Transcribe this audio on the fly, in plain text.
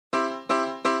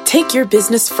Take your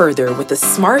business further with the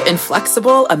smart and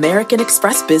flexible American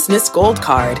Express Business Gold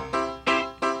Card.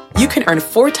 You can earn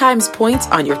 4 times points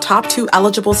on your top 2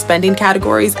 eligible spending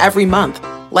categories every month,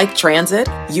 like transit,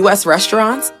 U.S.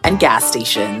 restaurants, and gas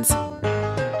stations.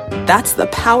 That's the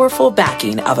powerful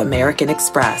backing of American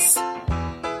Express.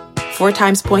 4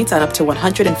 times points on up to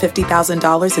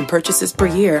 $150,000 in purchases per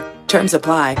year. Terms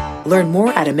apply. Learn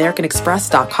more at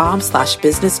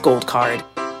americanexpress.com/businessgoldcard.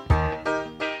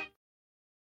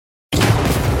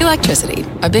 Electricity,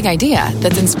 a big idea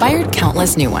that's inspired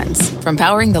countless new ones. From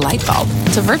powering the light bulb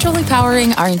to virtually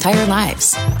powering our entire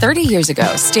lives. 30 years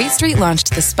ago, State Street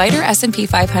launched the Spider S&P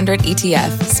 500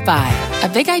 ETF, SPY. A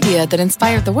big idea that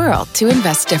inspired the world to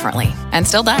invest differently. And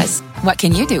still does. What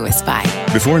can you do with SPY?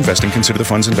 Before investing, consider the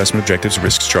fund's investment objectives,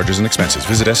 risks, charges, and expenses.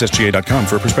 Visit ssga.com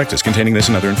for a prospectus containing this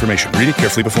and other information. Read it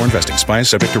carefully before investing. SPY is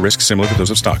subject to risks similar to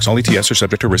those of stocks. All ETFs are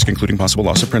subject to risk, including possible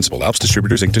loss of principal. Alps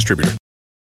Distributors, Inc. Distributor.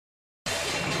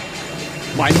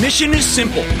 My mission is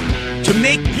simple, to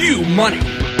make you money.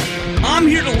 I'm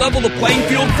here to level the playing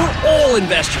field for all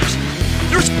investors.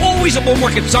 There's always a bull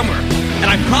market somewhere, and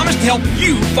I promise to help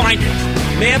you find it.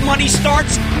 Mad Money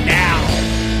starts now.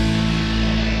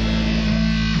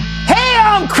 Hey,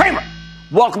 I'm Cramer.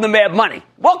 Welcome to Mad Money.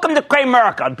 Welcome to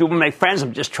Cramerica. People make friends.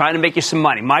 I'm just trying to make you some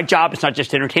money. My job is not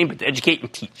just to entertain, but to educate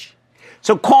and teach.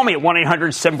 So call me at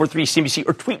 1-800-743-CNBC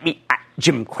or tweet me at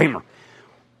Jim Cramer.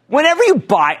 Whenever you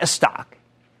buy a stock,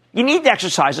 you need to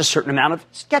exercise a certain amount of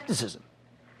skepticism.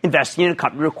 Investing in a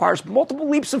company requires multiple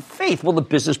leaps of faith. Will the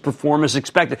business perform as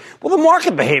expected? Will the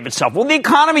market behave itself? Will the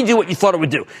economy do what you thought it would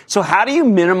do? So how do you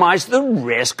minimize the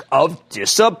risk of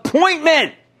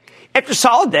disappointment? After a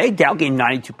solid day, Dow gained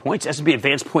 92 points, S&P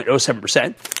advanced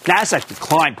 0.07%, NASDAQ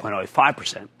declined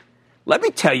 0.05%. Let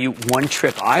me tell you one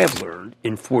trick I have learned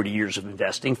in 40 years of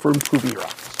investing for improving your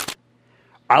odds.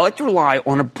 I like to rely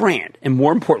on a brand and,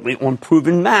 more importantly, on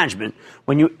proven management.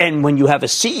 When you have a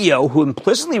CEO who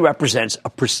implicitly represents a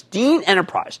pristine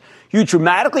enterprise, you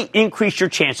dramatically increase your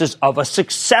chances of a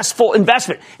successful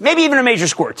investment, maybe even a major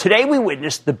score. Today, we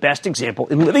witnessed the best example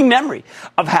in living memory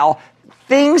of how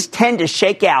things tend to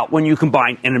shake out when you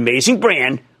combine an amazing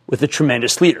brand with a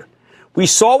tremendous leader. We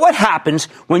saw what happens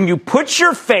when you put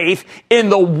your faith in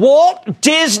the Walt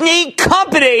Disney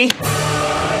Company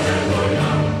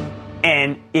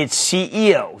and its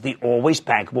CEO, the always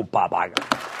bankable Bob Iger.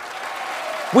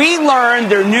 We learned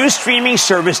their new streaming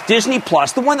service, Disney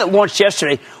Plus, the one that launched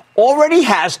yesterday, already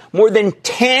has more than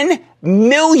 10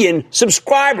 million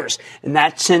subscribers. And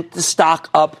that sent the stock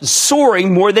up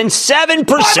soaring more than 7%.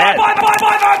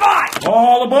 Buy.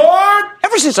 All aboard!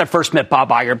 Ever since I first met Bob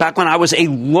Iger, back when I was a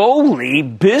lowly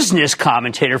business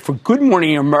commentator for Good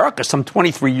Morning America some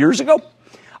 23 years ago,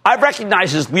 I've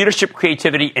recognized his leadership,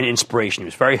 creativity, and inspiration. He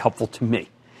was very helpful to me.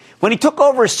 When he took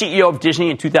over as CEO of Disney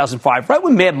in 2005, right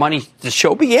when Mad Money, the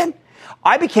show began,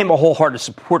 I became a wholehearted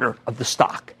supporter of the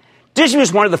stock. Disney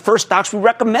was one of the first stocks we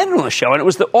recommended on the show, and it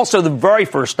was also the very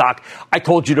first stock I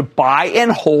told you to buy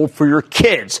and hold for your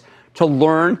kids to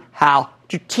learn how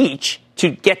to teach,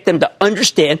 to get them to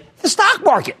understand the stock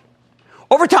market.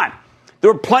 Over time, there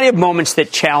were plenty of moments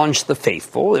that challenged the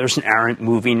faithful. There's an errant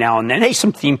movie now and then. Hey,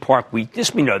 some theme park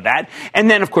weakness. We know that. And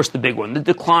then, of course, the big one, the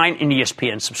decline in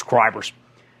ESPN subscribers.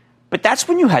 But that's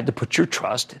when you had to put your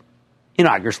trust in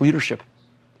Iger's leadership.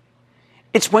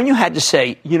 It's when you had to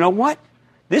say, you know what?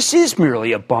 This is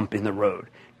merely a bump in the road.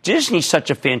 Disney's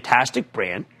such a fantastic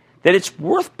brand that it's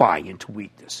worth buying into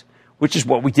weakness, which is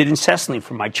what we did incessantly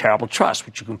for my charitable trust,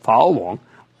 which you can follow along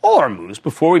all our moves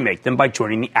before we make them by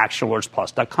joining the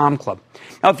ActionAlertsPlus.com club.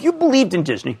 Now, if you believed in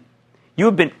Disney, you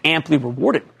have been amply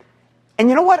rewarded. And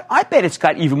you know what? I bet it's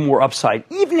got even more upside,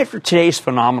 even after today's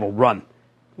phenomenal run.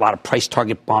 A lot of price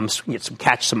target bumps. We get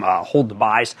catch some hold the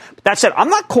buys. But that said, I'm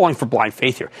not calling for blind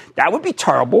faith here. That would be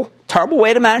terrible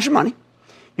way to manage your money.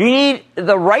 You need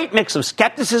the right mix of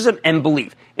skepticism and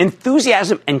belief,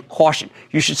 enthusiasm and caution.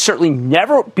 You should certainly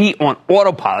never be on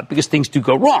autopilot because things do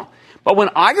go wrong. But when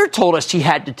Iger told us he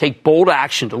had to take bold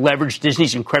action to leverage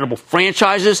Disney's incredible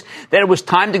franchises, that it was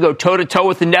time to go toe-to-toe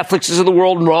with the Netflixes of the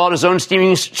world and roll out his own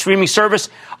streaming service,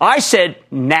 I said,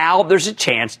 now there's a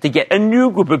chance to get a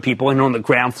new group of people in on the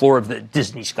ground floor of the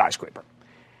Disney skyscraper.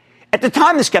 At the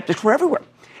time, the skeptics were everywhere.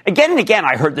 Again and again,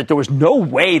 I heard that there was no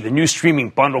way the new streaming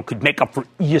bundle could make up for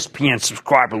ESPN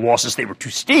subscriber losses. They were too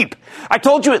steep. I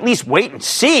told you at least wait and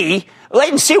see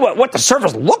what the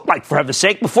service looked like, for heaven's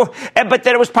sake, but that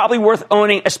it was probably worth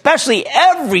owning, especially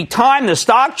every time the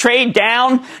stock traded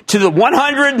down to the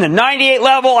 100 and the 98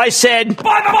 level. I said,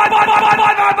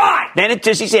 buy. Then at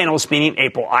Disney's analyst meeting in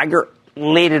April, Iger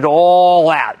laid it all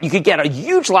out. You could get a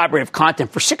huge library of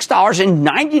content for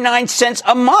 $6.99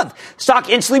 a month. Stock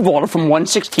instantly vaulted from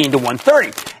 116 to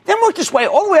 130. Then worked its way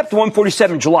all the way up to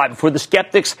 147 in July before the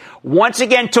skeptics once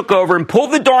again took over and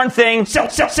pulled the darn thing, sell,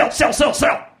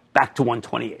 back to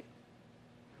 128.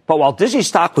 But while Disney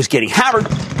stock was getting hammered,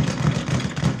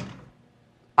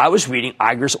 I was reading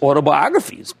Iger's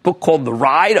autobiography, his book called The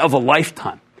Ride of a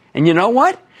Lifetime. And you know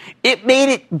what? It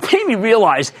made me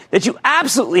realize that you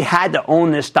absolutely had to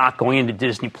own this stock going into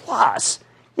Disney Plus.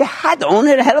 You had to own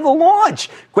it ahead of the launch.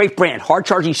 Great brand,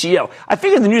 hard-charging CEO. I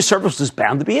figured the new service was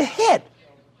bound to be a hit.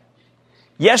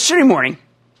 Yesterday morning,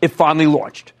 it finally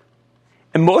launched.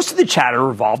 And most of the chatter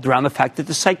revolved around the fact that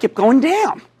the site kept going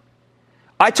down.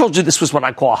 I told you this was what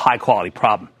I call a high-quality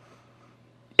problem.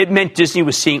 It meant Disney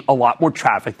was seeing a lot more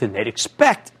traffic than they'd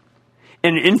expect.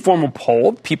 In an informal poll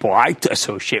of people I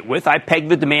associate with, I pegged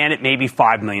the demand at maybe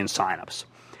 5 million signups.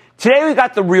 Today we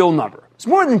got the real number. It's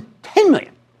more than 10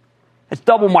 million. That's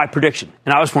double my prediction,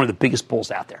 and I was one of the biggest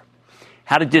bulls out there.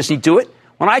 How did Disney do it?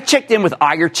 When I checked in with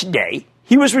Iger today,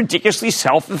 he was ridiculously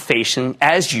self-effacing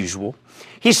as usual.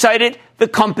 He cited the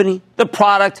company, the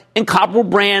product, and comparable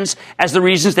brands as the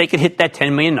reasons they could hit that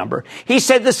 10 million number. He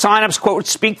said the signups, quote,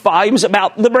 speak volumes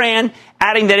about the brand,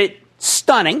 adding that it's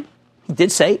stunning. He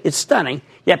did say it's stunning,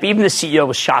 yet even the CEO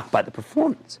was shocked by the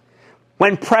performance.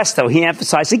 When pressed, though, he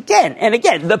emphasized again and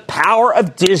again the power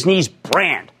of Disney's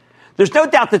brand. There's no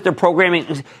doubt that their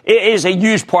programming is a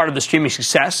huge part of the streaming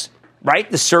success, right?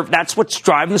 That's what's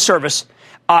driving the service,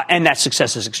 and that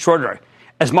success is extraordinary.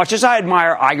 As much as I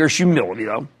admire Iger's humility,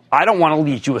 though, I don't want to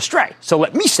lead you astray, so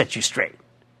let me set you straight.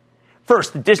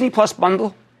 First, the Disney Plus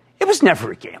bundle, it was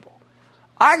never a gamble.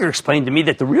 Iger explained to me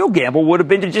that the real gamble would have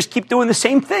been to just keep doing the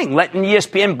same thing, letting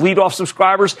ESPN bleed off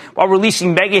subscribers while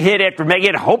releasing mega hit after mega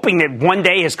hit, hoping that one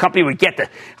day his company would get the,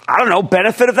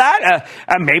 benefit of that.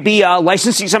 Maybe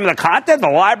licensing some of the content, the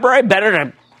library, better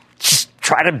to just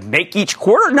try to make each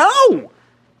quarter. No!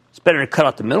 It's better to cut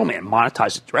out the middleman,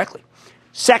 monetize it directly.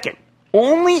 Second,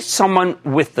 only someone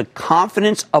with the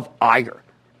confidence of Iger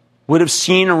would have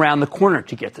seen around the corner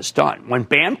to get this done. When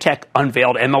BAM Tech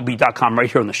unveiled MLB.com right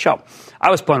here on the show,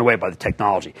 I was blown away by the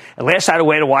technology. At last, I had a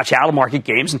way to watch out-of-market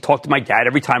games and talk to my dad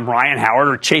every time Ryan Howard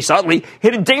or Chase Utley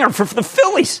hit a dinger for the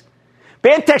Phillies.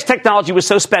 BAM Tech's technology was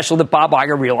so special that Bob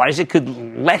Iger realized it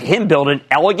could let him build an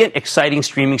elegant, exciting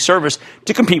streaming service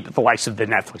to compete with the likes of the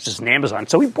Netflixes and Amazon.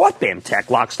 So he bought BAM Tech,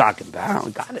 lock, stock, and barrel,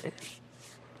 and got it.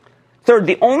 Third,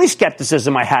 the only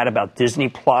skepticism I had about Disney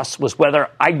Plus was whether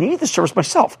I needed the service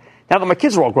myself. Now that my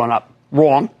kids are all grown up,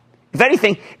 wrong. If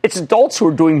anything, it's adults who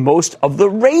are doing most of the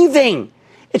raving.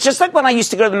 It's just like when I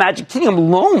used to go to the Magic Kingdom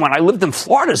alone when I lived in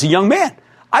Florida as a young man.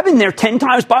 I've been there 10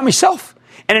 times by myself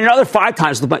and another 5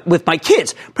 times with my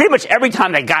kids. Pretty much every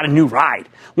time they got a new ride.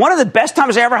 One of the best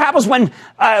times I ever had was when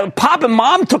Pop and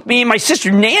Mom took me and my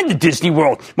sister Nan to Disney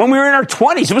World when we were in our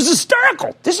 20s. It was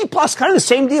hysterical. Disney Plus, kind of the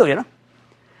same deal, you know?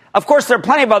 Of course, there are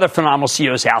plenty of other phenomenal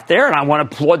CEOs out there, and I want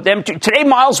to applaud them too. Today,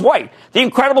 Miles White, the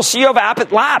incredible CEO of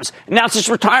Abbott Labs, announced his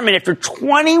retirement after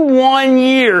 21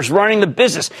 years running the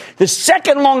business, the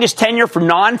second longest tenure for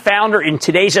non-founder in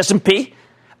today's S&P.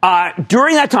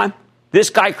 During that time, this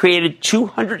guy created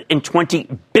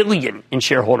 $220 billion in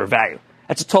shareholder value.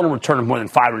 That's a total return of more than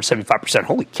 575%.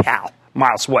 Holy cow,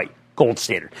 Miles White. Gold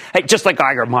standard. Hey, just like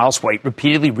Iger, Miles White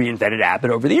repeatedly reinvented Abbott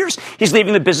over the years. He's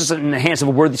leaving the business in the hands of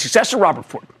a worthy successor, Robert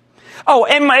Ford. Oh,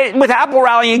 and with Apple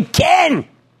rallying again,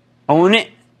 own it,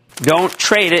 don't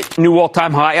trade it. New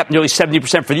all-time high, up nearly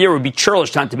 70% for the year. Would be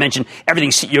churlish not to mention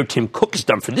everything CEO Tim Cook has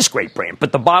done for this great brand.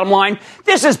 But the bottom line,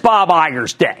 this is Bob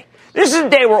Iger's day. This is a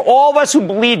day where all of us who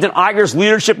believed in Iger's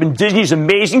leadership and Disney's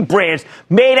amazing brands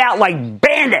made out like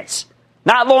bandits.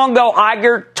 Not long ago,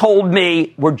 Iger told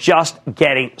me we're just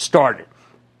getting started.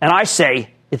 And I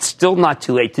say it's still not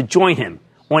too late to join him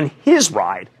on his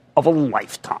ride of a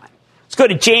lifetime. Let's go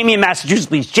to Jamie in Massachusetts,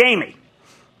 please. Jamie.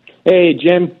 Hey,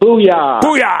 Jim. Booyah.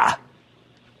 Booyah.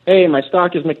 Hey, my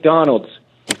stock is McDonald's.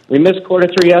 We missed quarter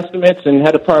 3 estimates and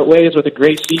had to part ways with a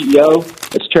great CEO.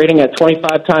 It's trading at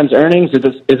 25 times earnings. Is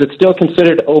it still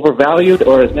considered overvalued,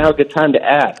 or is now a good time to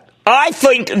add? I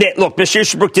think that, look, Mr.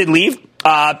 Easterbrook did leave.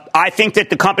 I think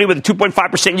that the company with a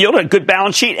 2.5% yield, a good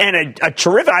balance sheet, and a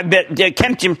terrific, I bet,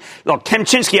 Kem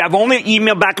Chinsky, I've only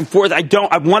emailed back and forth. I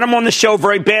want him on the show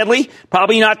very badly.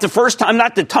 Probably not the first time,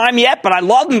 not the time yet, but I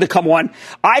love him to come on.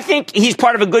 I think he's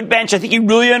part of a good bench. I think he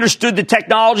really understood the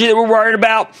technology that we're worried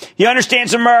about. He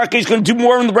understands America. He's going to do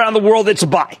more around the world. It's a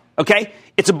buy, okay?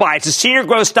 It's a buy. It's a senior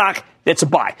growth stock. That's a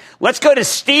buy. Let's go to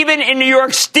Stephen in New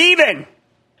York. Stephen.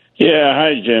 Yeah,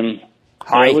 hi, Jim.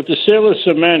 Hi. With the sale of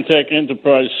Symantec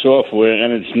Enterprise Software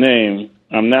and its name,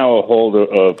 I'm now a holder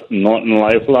of Norton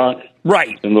LifeLock.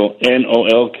 Right. A little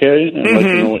NOLK. I'd like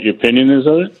to know what your opinion is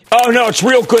of it. Oh, no, it's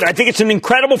real good. I think it's an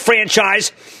incredible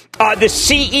franchise. The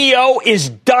CEO is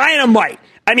dynamite.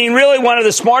 I mean, really one of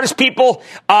the smartest people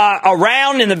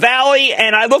around in the Valley,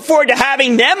 and I look forward to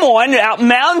having them on out in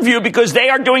Mountain View because they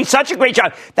are doing such a great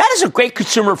job. That is a great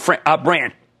consumer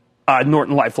brand,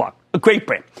 Norton LifeLock. A great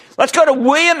brand. Let's go to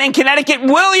William in Connecticut.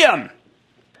 William.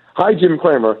 Hi, Jim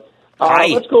Cramer. Hi.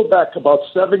 Let's go back about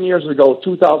 7 years ago,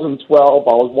 2012.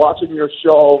 I was watching your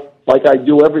show like I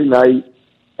do every night,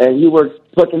 and you were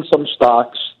clicking some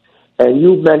stocks, and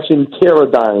you mentioned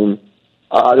Teradyne,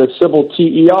 the symbol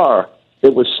TER.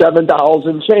 It was $7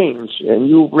 and change, and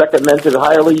you recommended it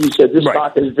highly. You said this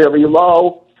stock is very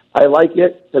low. I like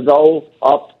it to go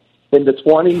up in the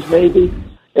 20s maybe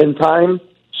in time.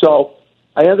 So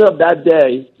I ended up that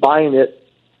day buying it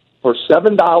for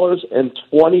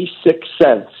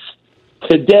 $7.26.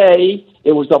 Today,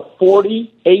 it was up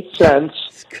 48 cents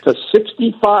to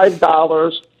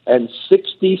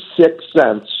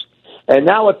 $65.66. And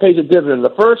now it pays a dividend. The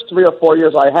first 3 or 4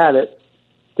 years I had it,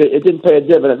 it didn't pay a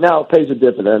dividend. Now it pays a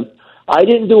dividend. I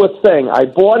didn't do a thing. I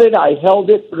bought it. I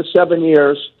held it for the 7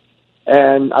 years,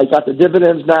 and I got the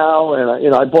dividends now,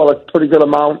 and I bought a pretty good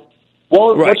amount.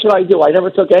 Well, what should I do? I never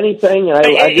took anything, and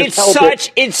I just held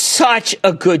it. It's such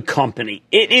a good company.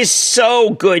 It is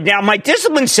so good. Now, my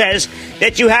discipline says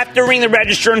that you have to ring the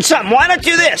register and something. Why not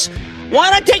do this? Why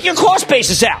not take your cost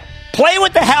basis out? Play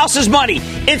with the house's money.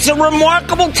 It's a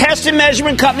remarkable test and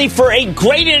measurement company for a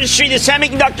great industry, the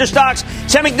semiconductor stocks,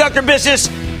 semiconductor business.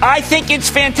 I think it's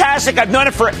fantastic. I've known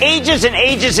it for ages and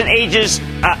ages and ages.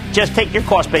 Just take your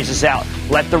cost basis out.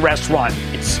 Let the rest run.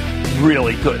 It's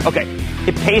really good. Okay,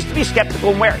 it pays to be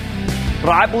skeptical and wary. But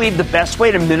I believe the best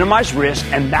way to minimize risk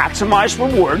and maximize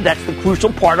reward, that's the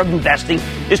crucial part of investing,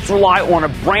 is to rely on a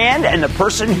brand and the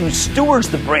person who stewards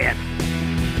the brand.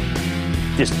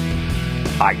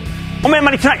 Mad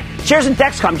Money tonight. Shares in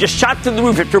Dexcom just shot through the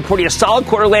roof after reporting a solid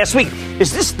quarter last week.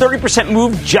 Is this 30%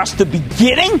 move just the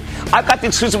beginning? I've got the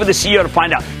exclusive with the CEO to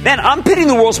find out. Then I'm pitting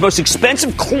the world's most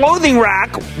expensive clothing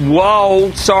rack,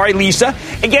 whoa, sorry, Lisa,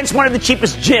 against one of the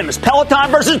cheapest gyms. Peloton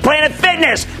versus Planet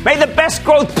Fitness. May the best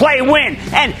growth play win.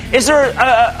 And is there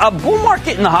a bull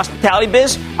market in the hospitality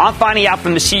biz? I'm finding out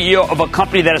from the CEO of a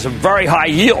company that has a very high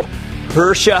yield,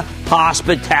 Hersha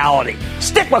Hospitality.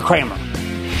 Stick with Cramer.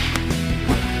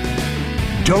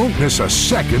 Don't miss a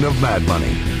second of Mad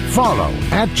Money. Follow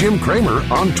 @Jim Cramer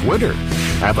on Twitter.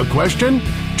 Have a question?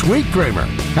 Tweet Cramer.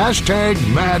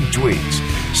 #MadTweets.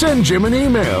 Send Jim an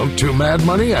email to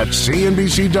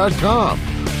madmoney@cnbc.com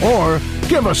or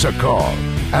give us a call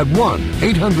at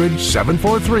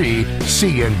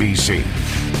 1-800-743-CNBC.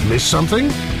 Miss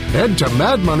something? Head to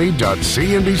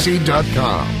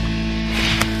madmoney.cnbc.com.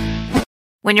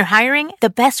 When you're hiring, the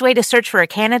best way to search for a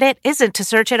candidate isn't to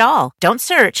search at all. Don't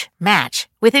search, match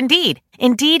with Indeed.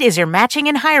 Indeed is your matching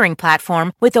and hiring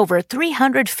platform with over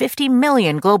 350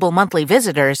 million global monthly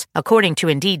visitors, according to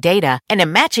Indeed data, and a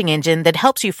matching engine that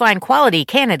helps you find quality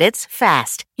candidates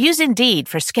fast. Use Indeed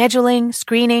for scheduling,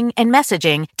 screening, and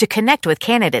messaging to connect with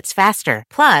candidates faster.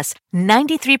 Plus,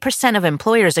 93% of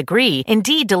employers agree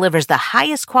Indeed delivers the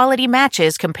highest quality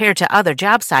matches compared to other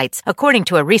job sites, according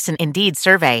to a recent Indeed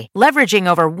survey. Leveraging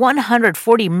over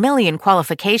 140 million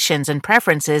qualifications and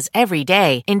preferences every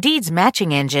day, Indeed's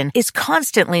matching engine is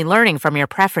constantly learning from your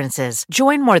preferences.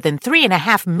 Join more than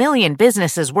 3.5 million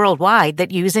businesses worldwide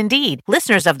that use Indeed.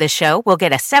 Listeners of this show will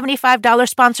get a $75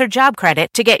 sponsored job credit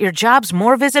to get your jobs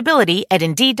more visibility at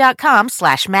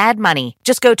Indeed.com/madmoney.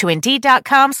 Just go to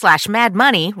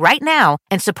Indeed.com/madmoney right now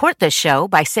and support this show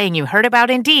by saying you heard about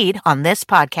Indeed on this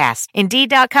podcast.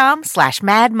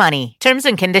 Indeed.com/madmoney. Terms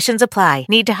and conditions apply.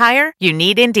 Need to hire? You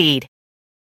need Indeed.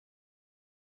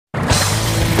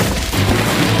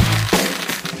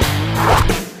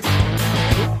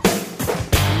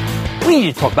 We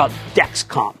need to talk about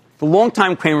Dexcom, the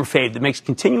longtime Cramer fave that makes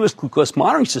continuous glucose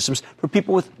monitoring systems for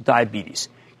people with diabetes.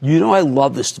 You know I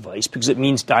love this device because it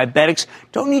means diabetics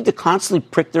don't need to constantly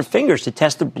prick their fingers to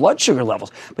test their blood sugar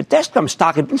levels. But Dexcom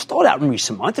stock had been stalled out in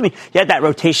recent months. I mean, you had that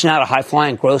rotation out of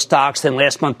high-flying growth stocks. Then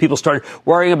last month, people started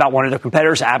worrying about one of their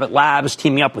competitors, Abbott Labs,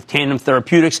 teaming up with Tandem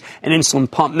Therapeutics, an insulin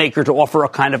pump maker, to offer a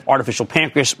kind of artificial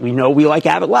pancreas. We know we like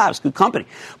Abbott Labs, good company.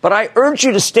 But I urge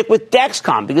you to stick with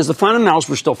Dexcom because the fundamentals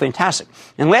were still fantastic.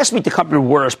 And last week, the company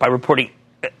rewarded us by reporting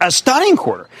a stunning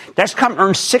quarter. Dexcom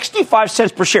earned 65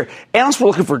 cents per share. Analysts were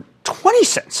looking for 20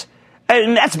 cents.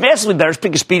 And that's massively better.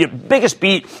 Biggest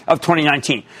beat of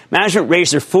 2019. Management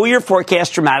raised their full-year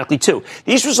forecast dramatically, too.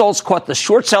 These results caught the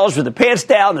short sellers with the pants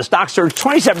down. The stock surged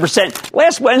 27%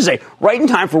 last Wednesday, right in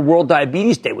time for World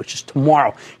Diabetes Day, which is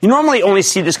tomorrow. You normally only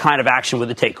see this kind of action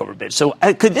with a takeover bid. So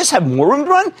could this have more room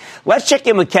to run? Let's check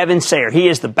in with Kevin Sayer. He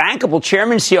is the bankable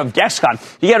chairman and CEO of Dexcom.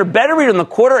 You got a better read on the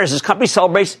quarter as his company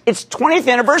celebrates its 20th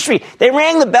anniversary. They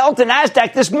rang the bell to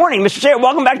NASDAQ this morning. Mr. Sayer,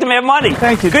 welcome back to Mad Money.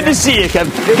 Thank you. Good to see you,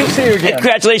 Kevin. Good to see you again.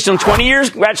 Congratulations on 20 years.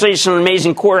 Congratulations on an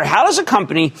amazing quarter. How does a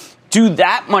company do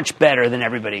that much better than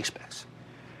everybody expects?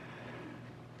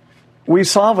 We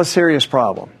solve a serious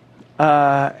problem.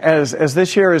 As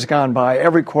this year has gone by,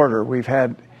 every quarter we've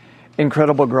had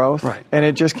incredible growth, right, and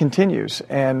it just continues.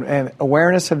 And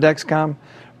awareness of Dexcom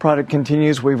product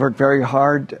continues. We've worked very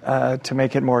hard to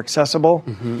make it more accessible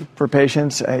for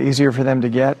patients, easier for them to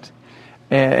get.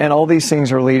 And all these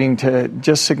things are leading to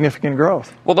just significant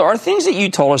growth. Well, there are things that you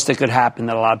told us that could happen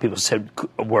that a lot of people said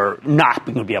were not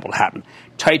going to be able to happen.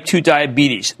 Type 2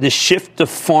 diabetes, the shift to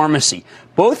pharmacy.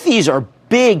 Both these are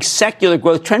big secular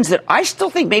growth trends that I still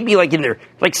think maybe like in their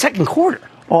second quarter.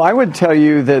 Well, I would tell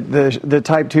you that the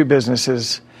type 2 business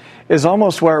is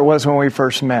almost where it was when we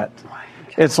first met. Right.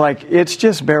 Okay. It's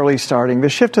just barely starting. The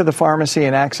shift to the pharmacy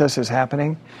and access is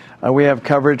happening. We have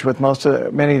coverage with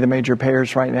many of the major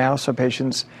payers right now, so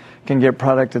patients can get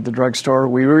product at the drugstore.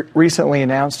 We recently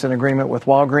announced an agreement with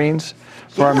Walgreens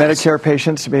for our Medicare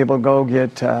patients to be able to go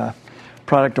get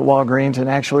product at Walgreens. And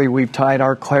actually, we've tied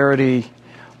our Clarity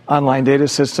online data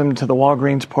system to the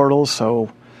Walgreens portal,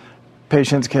 so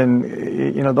patients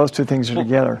can, those two things are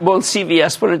together. Will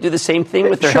CVS want to do the same thing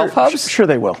with their health hubs? Sure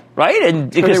they will. Right? And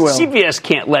because CVS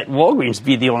can't let Walgreens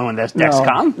be the only one that's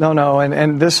Dexcom. No.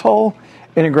 And this whole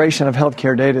integration of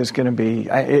healthcare data is going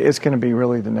to be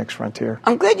really the next frontier.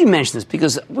 I'm glad you mentioned this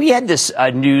because we had this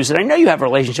news, and I know you have a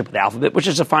relationship with Alphabet, which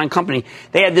is a fine company.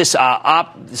 They had this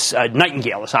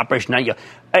Nightingale, this Operation Nightingale.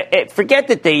 Forget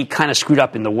that they kind of screwed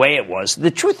up in the way it was.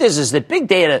 The truth is that big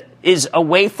data is a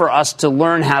way for us to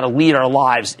learn how to lead our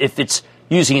lives if it's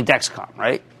using a Dexcom,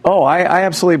 right? Oh, I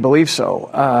absolutely believe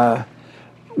so.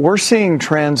 We're seeing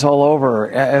trends all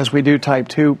over as we do type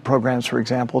 2 programs, for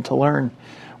example, to learn,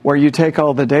 where you take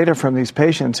all the data from these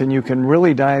patients and you can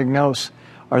really diagnose,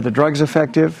 are the drugs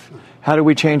effective? How do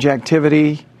we change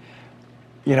activity?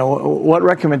 What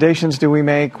recommendations do we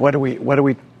make? What do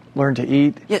we learn to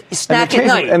eat? Yeah, snack at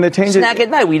night. Snack at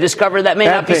night. We discover that may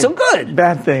not be so good.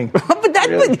 Bad thing. But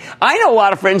I know a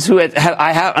lot of friends who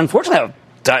unfortunately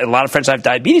have a lot of friends who have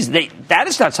diabetes. That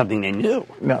is not something they knew.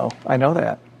 No, I know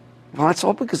that. Well, that's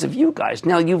all because of you guys.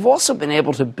 Now, you've also been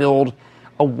able to build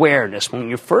awareness. When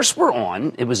you first were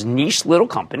on, it was a niche little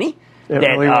company. It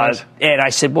really was. And I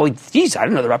said, well, geez, I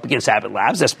don't know. They're up against Abbott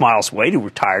Labs. That's Miles Wade, who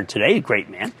retired today. Great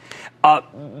man.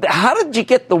 How did you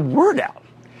get the word out?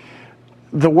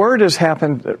 The word has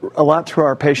happened a lot through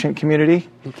our patient community.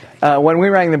 Okay. When we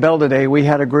rang the bell today, we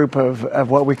had a group of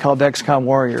what we call Dexcom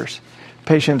warriors,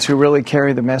 patients who really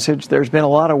carry the message. There's been a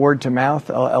lot of word to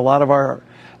mouth. A lot of our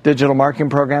digital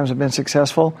marketing programs have been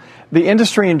successful. The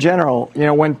industry in general,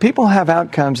 when people have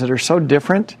outcomes that are so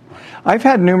different, I've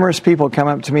had numerous people come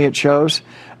up to me at shows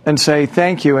and say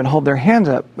thank you and hold their hands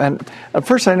up. And at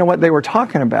first I didn't know what they were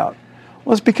talking about.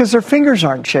 Well, it's because their fingers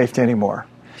aren't chafed anymore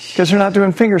because they're not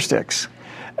doing finger sticks.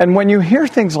 And when you hear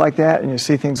things like that and you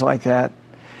see things like that,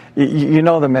 you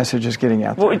know the message is getting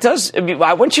out there. Well, it does.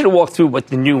 I want you to walk through what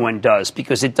the new one does,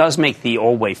 because it does make the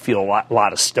old way feel a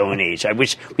lot of Stone Age. I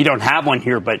wish we don't have one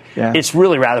here, but it's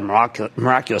really rather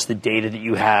miraculous, the data that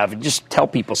you have. And just tell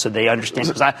people so they understand,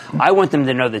 because I want them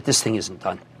to know that this thing isn't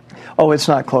done. Oh, it's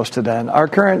not close to done. Our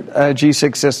current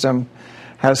G6 system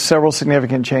has several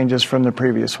significant changes from the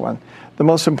previous one. The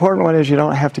most important one is you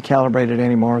don't have to calibrate it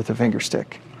anymore with a finger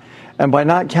stick. And by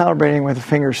not calibrating with a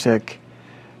finger stick,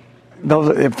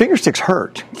 those finger sticks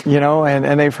hurt,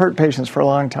 and they've hurt patients for a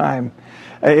long time.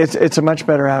 It's a much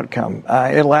better outcome.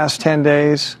 It lasts 10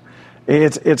 days.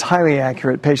 It's highly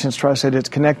accurate. Patients trust it. It's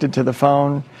connected to the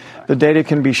phone. The data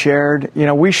can be shared.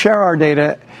 We share our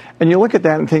data, and you look at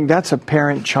that and think that's a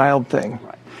parent-child thing.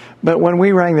 Right. But when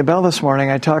we rang the bell this morning,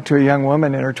 I talked to a young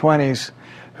woman in her 20s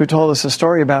who told us a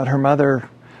story about her mother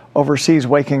overseas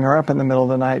waking her up in the middle of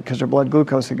the night because her blood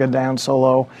glucose had gone down so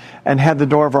low, and had the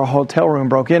door of her hotel room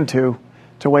broke into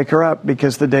to wake her up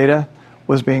because the data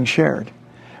was being shared.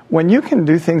 When you can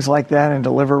do things like that and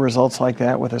deliver results like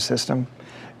that with a system,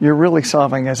 you're really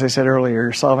solving, as I said earlier,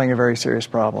 you're solving a very serious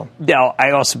problem. Now,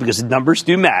 I also, because the numbers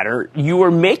do matter, you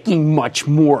are making much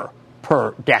more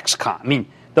per Dexcom. I mean,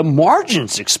 the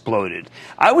margins exploded.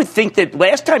 I would think that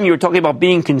last time you were talking about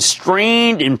being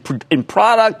constrained in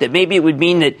product, that maybe it would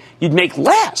mean that you'd make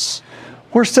less.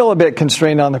 We're still a bit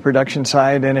constrained on the production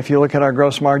side, and if you look at our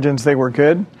gross margins, they were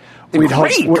good. We'd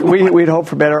hope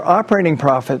for better. Operating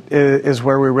profit is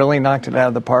where we really knocked it out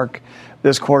of the park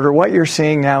this quarter. What you're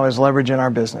seeing now is leverage in our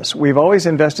business. We've always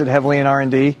invested heavily in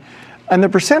R&D, and the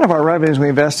percent of our revenues we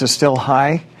invest is still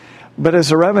high. But as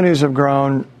the revenues have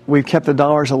grown, we've kept the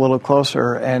dollars a little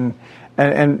closer and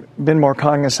been more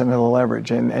cognizant of the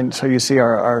leverage. And so you see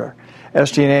our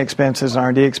SG&A expenses and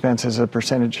R&D expenses, a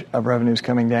percentage of revenues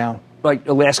coming down. Like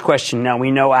the last question. Now, we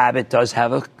know Abbott does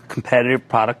have a competitive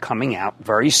product coming out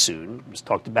very soon. It was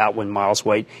talked about when Miles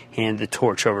White handed the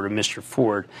torch over to Mr.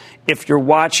 Ford. If you're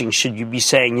watching, should you be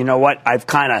saying, you know what, I've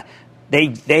kind of,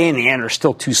 they in the end are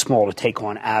still too small to take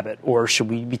on Abbott, or should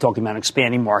we be talking about an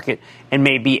expanding market and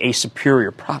maybe a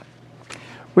superior product?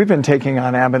 We've been taking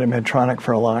on Abbott and Medtronic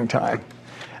for a long time,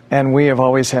 and we have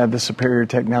always had the superior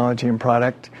technology and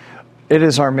product. It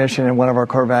is our mission and one of our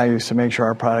core values to make sure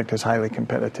our product is highly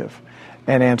competitive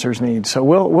and answers needs. So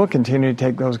we'll continue to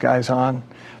take those guys on.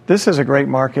 This is a great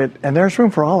market, and there's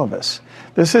room for all of us.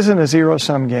 This isn't a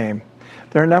zero-sum game.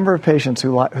 There are a number of patients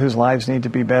whose lives need to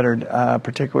be bettered,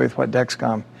 particularly with what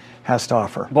Dexcom has to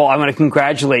offer. Well, I'm going to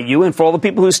congratulate you and for all the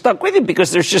people who stuck with it, because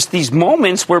there's just these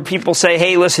moments where people say,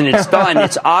 hey, listen, it's done.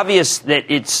 It's obvious that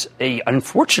it's,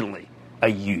 unfortunately, a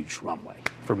huge runway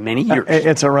for many years.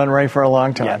 It's a runway for a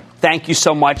long time. Yeah. Thank you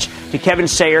so much to Kevin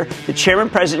Sayer, the Chairman,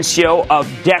 President, CEO of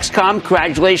Dexcom.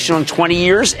 Congratulations on 20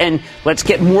 years, and let's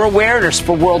get more awareness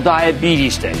for World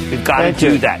Diabetes Day. We've got to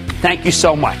do that. Thank you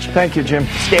so much. Thank you, Jim.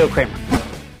 Stay with Cramer.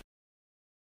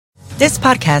 This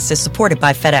podcast is supported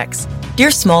by FedEx. Dear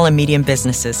small and medium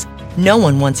businesses, no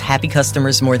one wants happy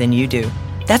customers more than you do.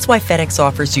 That's why FedEx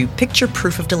offers you picture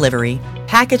proof of delivery,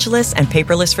 packageless and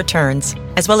paperless returns,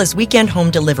 as well as weekend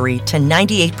home delivery to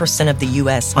 98% of the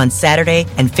U.S. on Saturday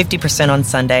and 50% on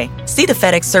Sunday. See the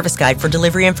FedEx service guide for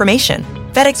delivery information.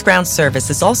 FedEx Ground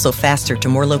service is also faster to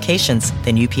more locations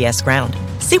than UPS Ground.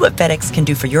 See what FedEx can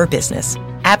do for your business.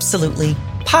 Absolutely,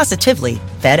 positively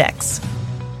FedEx.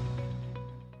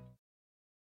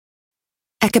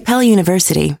 At Capella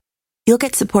University, you'll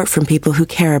get support from people who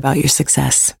care about your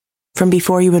success. From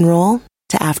before you enroll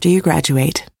to after you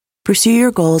graduate, pursue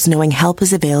your goals knowing help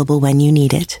is available when you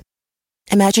need it.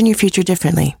 Imagine your future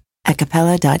differently at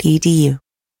capella.edu.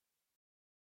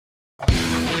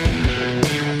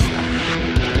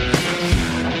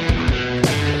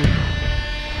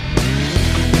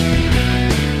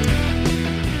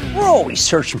 We're always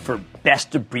searching for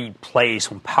best-of-breed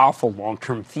plays on powerful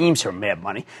long-term themes here, Mad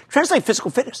Money. Trends like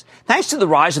physical fitness. Thanks to the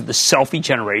rise of the selfie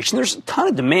generation, there's a ton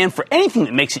of demand for anything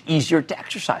that makes it easier to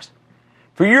exercise.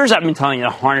 For years, I've been telling you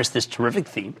to harness this terrific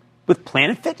theme with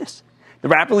Planet Fitness, the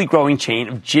rapidly growing chain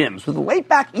of gyms with a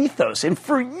laid-back ethos. And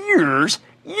for years,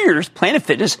 Planet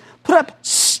Fitness put up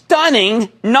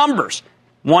stunning numbers,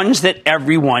 ones that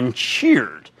everyone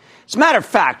cheered. As a matter of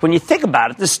fact, when you think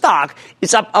about it, the stock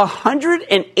is up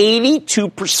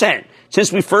 182%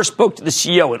 since we first spoke to the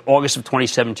CEO in August of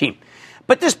 2017.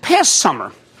 But this past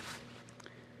summer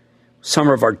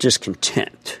of our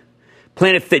discontent,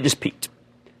 Planet Fitness peaked.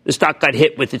 The stock got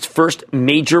hit with its first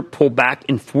major pullback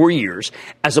in 4 years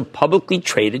as a publicly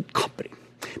traded company,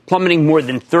 plummeting more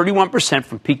than 31%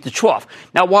 from peak to trough.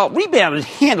 Now, while it rebounded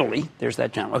handily, there's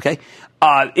that gentleman, okay?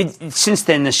 Since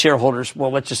then, the shareholders,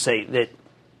 well, let's just say that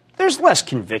there's less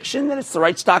conviction that it's the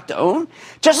right stock to own.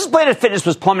 Just as Planet Fitness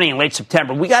was plummeting in late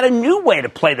September, we got a new way to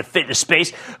play the fitness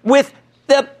space with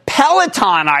the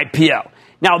Peloton IPO.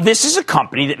 Now, this is a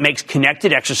company that makes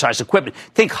connected exercise equipment.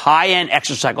 Think high-end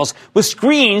exercycles with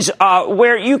screens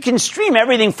where you can stream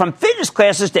everything from fitness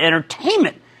classes to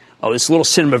entertainment. Oh, this little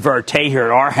cinema verite here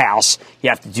at our house,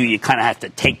 you kind of have to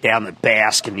take down the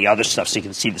bask and the other stuff so you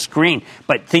can see the screen.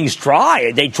 But things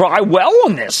dry. They dry well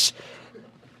on this.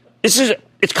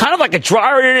 It's kind of like a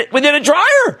dryer within a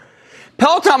dryer.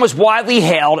 Peloton was widely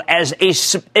hailed as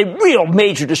a real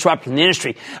major disruptor in the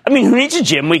industry. I mean, who needs a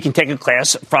gym where you can take a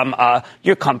class from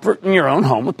your comfort in your own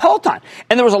home with Peloton?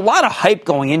 And there was a lot of hype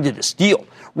going into this deal.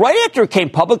 Right after it came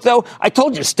public, though, I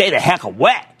told you to stay the heck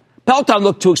away. Peloton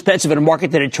looked too expensive in a market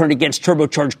that had turned against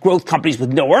turbocharged growth companies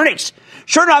with no earnings.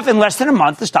 Sure enough, in less than a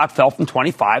month, the stock fell from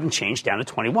 25 and changed down to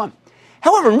 21.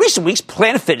 However, in recent weeks,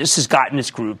 Planet Fitness has gotten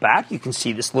its groove back. You can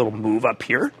see this little move up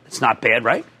here. It's not bad,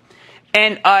 right?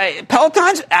 And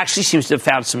Peloton actually seems to have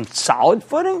found some solid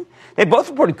footing. They both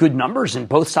reported good numbers, and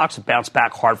both stocks have bounced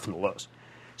back hard from the lows.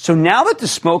 So now that the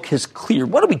smoke has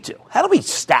cleared, what do we do? How do we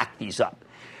stack these up?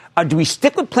 Do we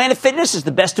stick with Planet Fitness as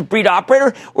the best-of-breed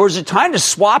operator, or is it time to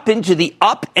swap into the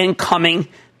up-and-coming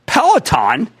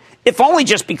Peloton, if only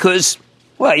just because,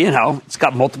 well, it's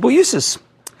got multiple uses?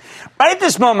 Right at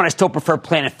this moment, I still prefer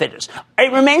Planet Fitness.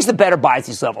 It remains the better buy at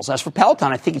these levels. As for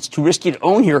Peloton, I think it's too risky to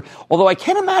own here, although I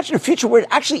can't imagine a future where it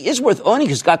actually is worth owning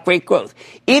because it's got great growth.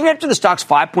 Even after the stock's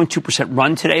 5.2%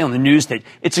 run today on the news that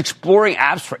it's exploring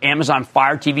apps for Amazon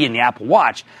Fire TV and the Apple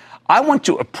Watch, I want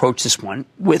to approach this one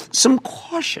with some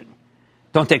caution.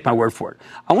 Don't take my word for it.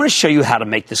 I want to show you how to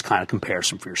make this kind of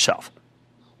comparison for yourself.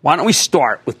 Why don't we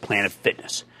start with Planet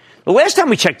Fitness? The last time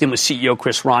we checked in with CEO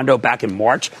Chris Rondo back in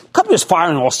March, the company was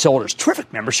firing all cylinders,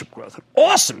 terrific membership growth,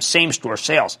 awesome same-store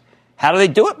sales. How do they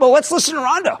do it? Well, let's listen to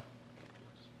Rondo.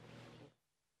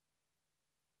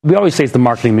 We always say it's the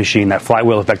marketing machine, that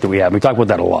flywheel effect that we have. We talk about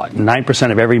that a lot.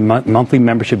 9% of every monthly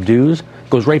membership dues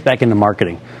goes right back into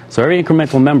marketing. So every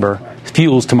incremental member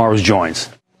fuels tomorrow's joins.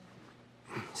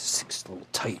 This thing's a little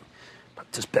tight,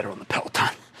 but just better on the Peloton.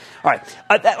 All right.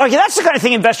 That's the kind of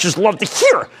thing investors love to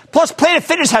hear. Plus, Planet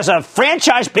Fitness has a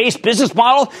franchise-based business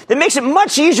model that makes it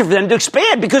much easier for them to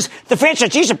expand because the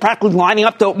franchisees are practically lining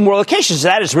up to open more locations.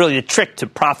 That is really the trick to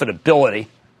profitability.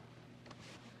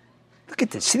 Look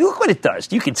at this. See, look what it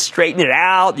does. You can straighten it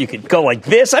out. You can go like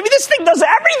this. I mean, this thing does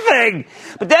everything.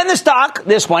 But then the stock,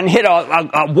 this one, hit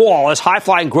a wall as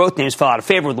high-flying growth names fell out of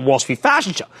favor with the Wall Street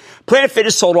fashion show. Planet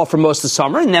Fitness sold off for most of the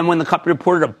summer, and then when the company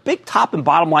reported a big top and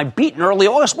bottom line beat in early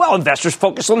August, well, investors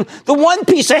focused on the one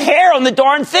piece of hair on the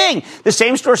darn thing. The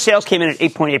same-store sales came in at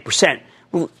 8.8%.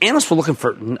 Well, analysts were looking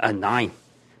for a 9.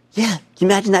 Yeah, can you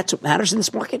imagine that's what matters in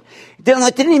this market? It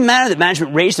didn't even matter that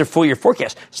management raised their full-year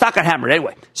forecast. Stock got hammered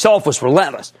anyway. Sell-off was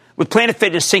relentless, with Planet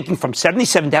Fitness sinking from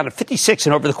 77 down to 56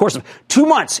 and over the course of 2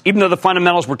 months, even though the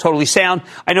fundamentals were totally sound.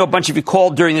 I know a bunch of you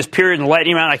called during this period in the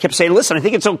lightning round. I kept saying, listen, I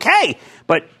think it's okay.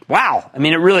 But, wow, I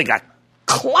mean, it really got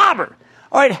clobbered.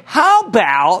 All right, how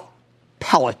about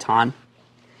Peloton?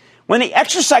 When the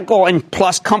Extracycle and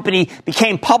Plus company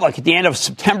became public at the end of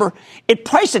September, it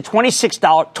priced at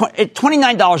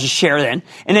 $29 a share then,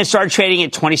 and then started trading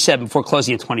at $27 before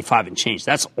closing at $25 and change.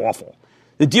 That's awful.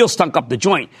 The deal stunk up the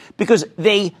joint because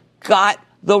they got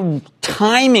the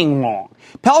timing wrong.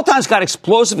 Peloton's got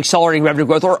explosive accelerating revenue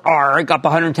growth, or R, got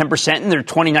up 110% in their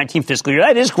 2019 fiscal year.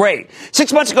 That is great.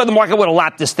 6 months ago, the market would have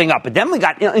lapped this thing up, but then we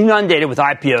got inundated with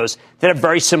IPOs that have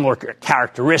very similar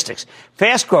characteristics.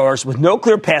 Fast growers with no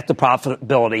clear path to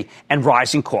profitability and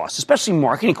rising costs, especially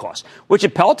marketing costs, which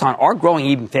at Peloton are growing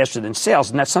even faster than sales,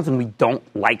 and that's something we don't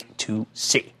like to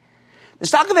see. The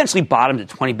stock eventually bottomed at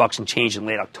 $20 and change in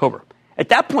late October. At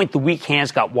that point, the weak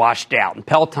hands got washed out, and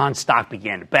Peloton stock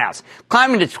began to bounce,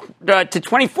 climbing to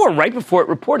 24 right before it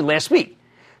reported last week.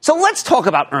 So let's talk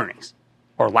about earnings,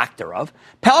 or lack thereof.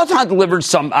 Peloton delivered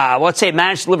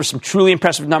managed to deliver some truly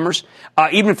impressive numbers,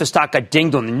 even if the stock got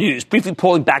dinged on the news, briefly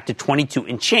pulling back to 22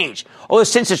 and change, although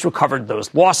since it's recovered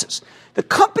those losses. The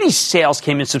company's sales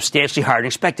came in substantially higher than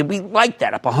expected. We like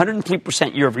that, up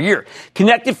 103% year over year.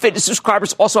 Connected fitness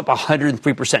subscribers also up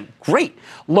 103%. Great.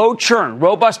 Low churn,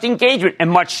 robust engagement, and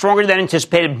much stronger than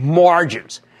anticipated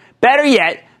margins. Better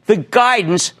yet, the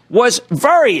guidance was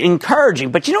very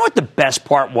encouraging. But you know what the best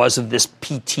part was of this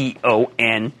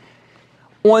PTON?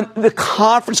 On the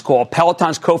conference call,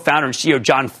 Peloton's co-founder and CEO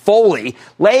John Foley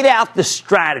laid out the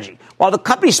strategy. While the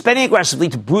company's spending aggressively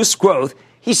to boost growth,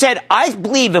 he said, I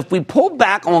believe if we pull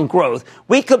back on growth,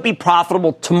 we could be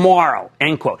profitable tomorrow,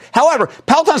 end quote. However,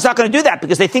 Peloton's not going to do that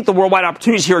because they think the worldwide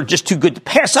opportunities here are just too good to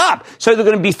pass up. So they're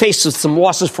going to be faced with some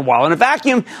losses for a while. In a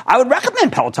vacuum, I would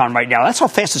recommend Peloton right now. That's how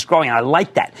fast it's growing, and I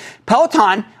like that.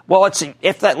 Peloton, well,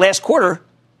 if that last quarter,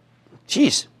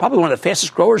 probably one of the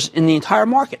fastest growers in the entire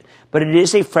market. But it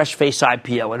is a fresh-face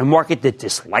IPO in a market that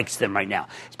dislikes them right now,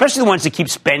 especially the ones that keep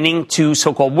spending to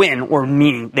so-called win, or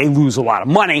meaning they lose a lot of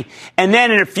money. And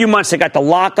then in a few months, they got the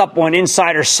lockup on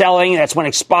insider selling. That's when it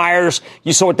expires.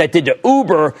 You saw what that did to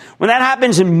Uber. When that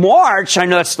happens in March, I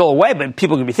know that's still away, but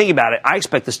people can be thinking about it. I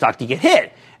expect the stock to get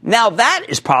hit. Now, that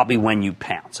is probably when you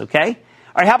pounce, okay?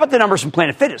 All right, how about the numbers from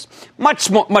Planet Fitness? Much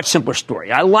simpler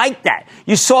story. I like that.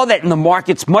 You saw that in the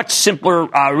market's much simpler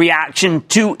reaction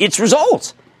to its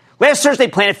results. Last Thursday,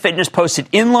 Planet Fitness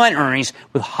posted inline earnings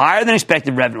with higher than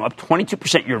expected revenue, up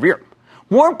 22% year over year.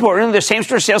 More importantly, their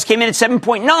same-store sales came in at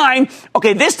 7.9.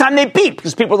 Okay, this time they beat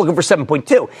because people are looking for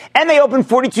 7.2. And they opened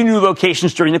 42 new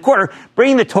locations during the quarter,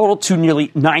 bringing the total to nearly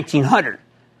 1,900.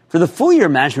 For the full year,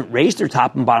 management raised their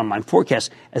top and bottom line forecasts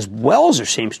as well as their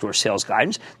same-store sales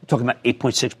guidance. They're talking about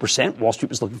 8.6%. Wall Street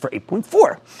was looking for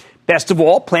 8.4%. Best of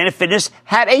all, Planet Fitness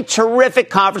had a terrific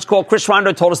conference call. Chris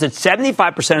Rondo told us that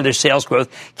 75% of their sales growth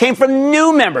came from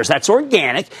new members. That's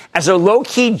organic, as their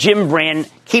low-key gym brand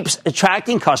keeps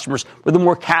attracting customers with a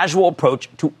more casual approach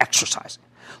to exercise.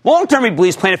 Long-term, he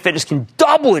believes Planet Fitness can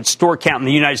double its store count in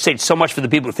the United States, so much for the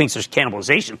people who think there's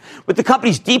cannibalization, with the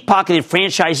company's deep-pocketed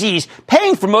franchisees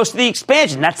paying for most of the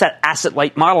expansion. That's that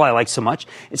asset-light model I like so much.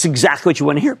 It's exactly what you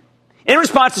want to hear. In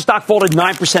response, the stock folded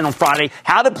 9% on Friday.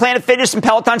 How did Planet Fitness and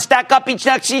Peloton stack up next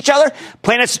to each other?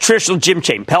 Planet's a traditional gym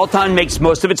chain. Peloton makes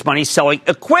most of its money selling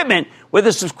equipment with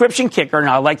a subscription kicker.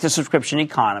 Now, I like the subscription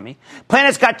economy.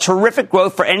 Planet's got terrific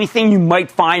growth for anything you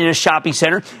might find in a shopping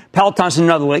center. Peloton's in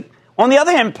another league. On the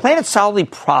other hand, Planet's solidly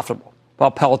profitable, while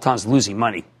Peloton's losing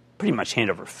money, pretty much hand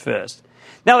over fist.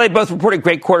 Now, they both reported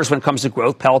great quarters when it comes to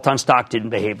growth. Peloton stock didn't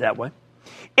behave that way.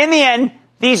 In the end,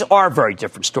 these are very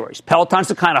different stories. Peloton's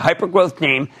the kind of hyper-growth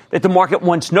name that the market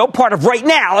wants no part of right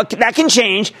now. That can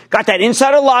change. Got that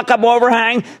insider lockup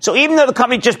overhang. So even though the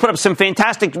company just put up some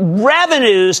fantastic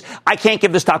revenues, I can't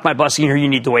give the stock my blessing here. You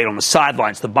need to wait on the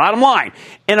sidelines. The bottom line,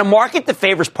 in a market that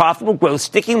favors profitable growth,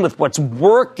 sticking with what's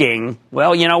working,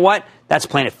 well, you know what? That's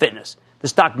Planet Fitness. The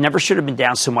stock never should have been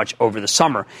down so much over the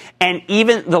summer. And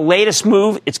even the latest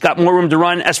move, it's got more room to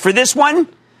run. As for this one,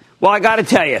 well, I got to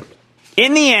tell you,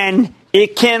 in the end,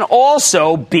 it can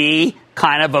also be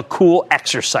kind of a cool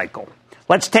exercise cycle.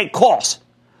 Let's take calls.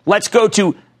 Let's go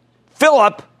to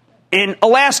Philip in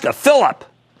Alaska. Philip.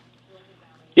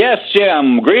 Yes,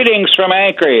 Jim. Greetings from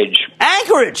Anchorage.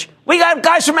 Anchorage. We got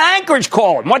guys from Anchorage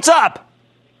calling. What's up?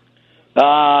 We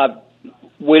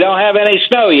don't have any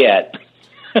snow yet.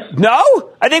 No?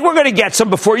 I think we're going to get some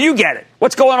before you get it.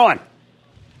 What's going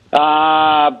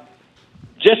on?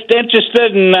 Just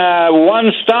interested in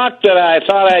one stock that I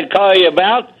thought I'd call you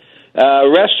about,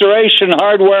 Restoration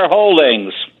Hardware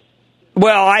Holdings.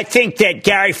 Well, I think that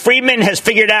Gary Friedman has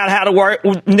figured out how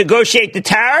to negotiate the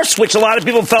tariffs, which a lot of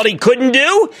people felt he couldn't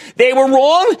do. They were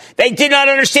wrong. They did not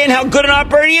understand how good an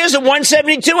operator he is. At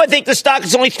 172, I think the stock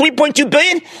is only $3.2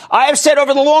 billion. I have said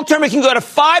over the long term it can go to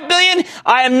 $5 billion.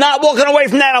 I am not walking away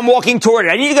from that. I'm walking toward it.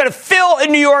 I need to go to Phil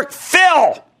in New York.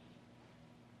 Phil.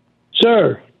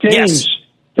 Sir, James.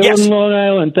 Yes. Phil in Long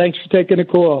Island. Thanks for taking the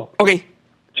call. Okay.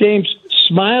 James,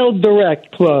 Smile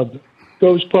Direct Club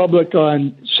goes public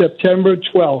on September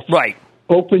 12th. Right.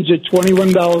 Opens at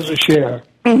 $21 a share.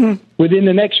 Mm-hmm. Within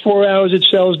the next 4 hours, it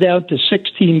sells down to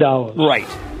 $16. Right.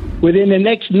 Within the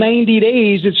next 90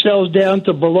 days, it sells down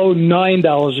to below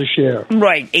 $9 a share.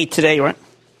 Right. 8 today, right?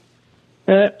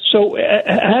 So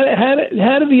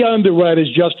how do the underwriters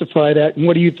justify that, and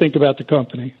what do you think about the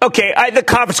company? Okay, the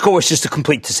conference call was just a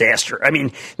complete disaster. I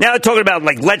mean, now they're talking about,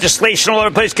 like, legislation all over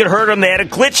the place could hurt them. They had a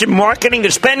glitch in marketing.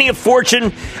 They're spending a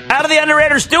fortune. How do the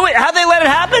underwriters do it? How'd they let it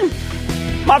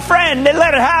happen? My friend, they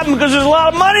let it happen because there's a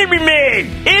lot of money to be made.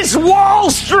 It's Wall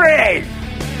Street.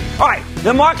 All right,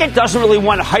 the market doesn't really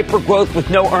want hyper growth with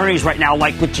no earnings right now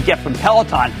like what you get from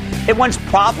Peloton. It wants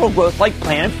profitable growth like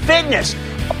Planet Fitness.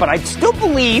 But I still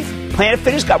believe Planet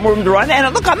Fitness got more room to run.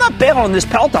 And look, I'm not bailing on this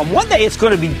Peloton. One day it's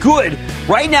going to be good.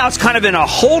 Right now it's kind of in a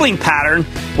holding pattern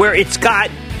where it's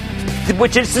got,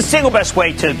 which is the single best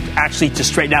way to actually to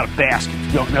straighten out a basket, if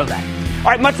you don't know that.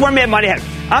 All right, much more Mad Money ahead.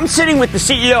 I'm sitting with the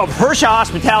CEO of Hersha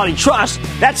Hospitality Trust.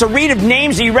 That's a REIT of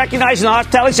names that you recognize in the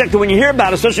hospitality sector when you hear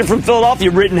about it, especially from Philadelphia,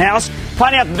 Rittenhouse.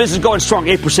 Finding out the business is going strong,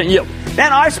 8% yield.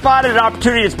 Then I spotted an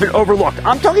opportunity that's been overlooked.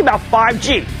 I'm talking about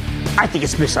 5G. I think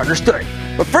it's misunderstood.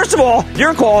 But first of all,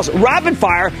 your calls, rapid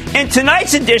fire, in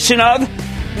tonight's edition of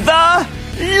the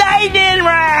Lightning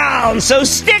Round. So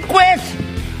stick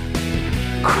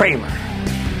with Cramer.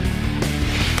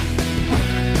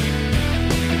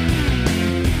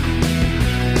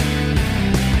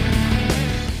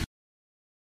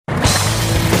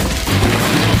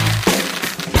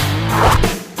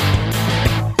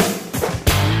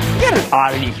 We got an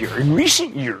oddity here. In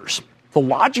recent years, the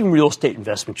lodging real estate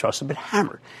investment trusts have been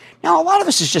hammered. Now, a lot of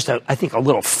this is just, I think, a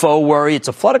little faux worry. It's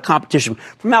a flood of competition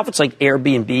from outfits like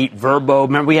Airbnb, Vrbo.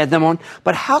 Remember we had them on?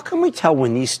 But how can we tell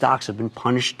when these stocks have been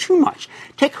punished too much?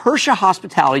 Take Hersha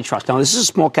Hospitality Trust. Now, this is a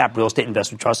small-cap real estate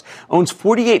investment trust. Owns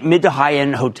 48 mid- to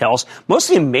high-end hotels,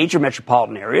 mostly in major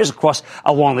metropolitan areas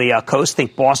along the coast.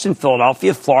 Think Boston,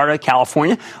 Philadelphia, Florida,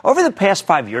 California. Over the past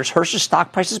 5 years, Hersha's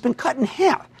stock price has been cut in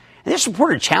half. And this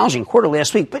reported a challenging quarter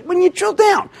last week. But when you drill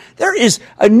down, there is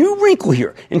a new wrinkle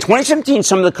here. In 2017,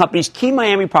 some of the company's key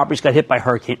Miami properties got hit by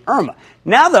Hurricane Irma.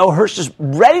 Now, though, Hersha is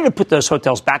ready to put those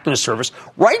hotels back into service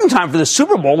right in time for the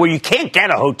Super Bowl, where you can't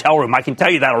get a hotel room. I can tell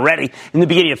you that already in the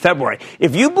beginning of February.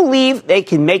 If you believe they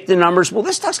can make the numbers, well,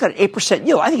 this stock's got an 8%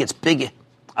 yield. I think it's big.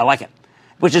 I like it.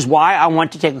 Which is why I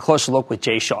want to take a closer look with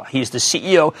Jay Shaw. He's the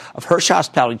CEO of Hersha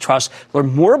Hospitality Trust.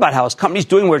 Learn more about how his company's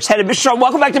doing, where it's headed. Mr. Shaw,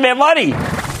 welcome back to Mad Money.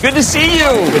 Good to see you.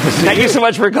 Thank you so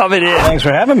much for coming in. Thanks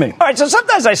for having me. All right, so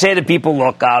sometimes I say to people,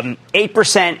 look,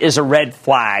 8% is a red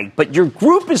flag, but your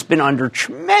group has been under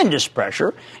tremendous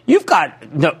pressure. You've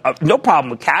got no problem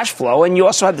with cash flow, and you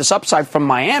also have this upside from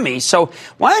Miami. So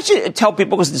why don't you tell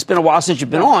people, because it's been a while since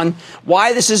you've been on,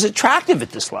 why this is attractive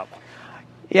at this level?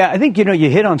 Yeah, I think, you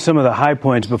hit on some of the high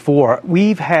points before.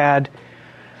 We've had,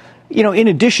 in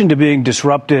addition to being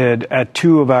disrupted at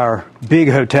two of our big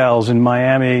hotels in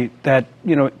Miami that,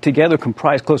 together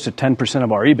comprise close to 10%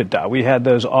 of our EBITDA. We had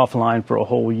those offline for a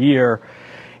whole year,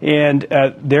 and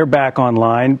they're back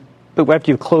online. But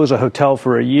after you close a hotel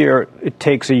for a year, it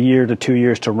takes a year to 2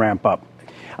 years to ramp up.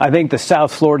 I think the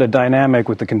South Florida dynamic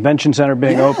with the convention center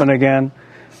being open again,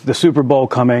 the Super Bowl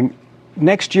coming,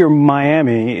 next year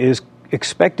Miami is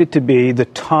expected to be the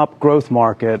top growth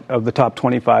market of the top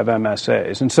 25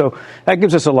 MSAs. And so that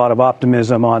gives us a lot of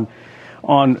optimism on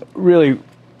really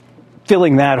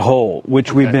filling that hole,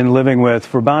 which we've been living with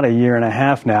for about a year and a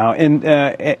half now.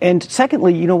 And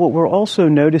secondly, what we're also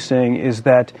noticing is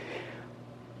that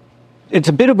it's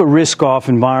a bit of a risk-off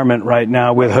environment right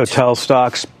now with hotel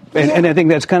stocks. And I think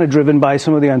that's kind of driven by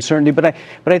some of the uncertainty. But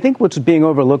I think what's being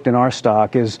overlooked in our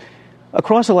stock is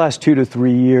across the last 2 to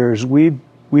 3 years, we've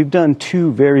done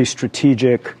two very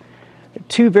strategic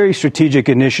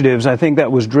initiatives. I think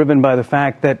that was driven by the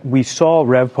fact that we saw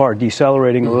RevPAR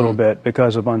decelerating a little bit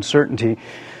because of uncertainty.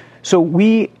 So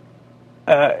we,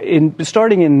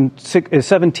 starting in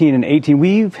 17 and 18,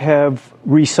 we have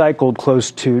recycled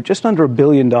close to just under $1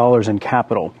 billion in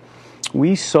capital.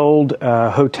 We sold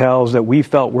hotels that we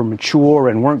felt were mature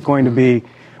and weren't going to be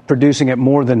producing at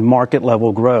more than market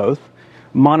level growth,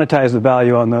 monetized the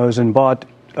value on those, and bought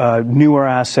newer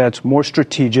assets, more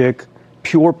strategic,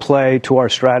 pure play to our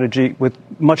strategy with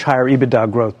much higher EBITDA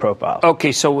growth profiles.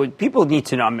 Okay, so what people need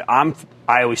to know,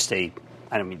 I always stay,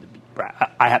 I don't mean to be brag,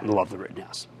 I happen to love the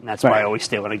Rittenhouse. And that's why I always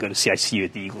stay when I go to see, I see you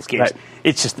at the Eagles games. Right.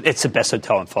 It's the best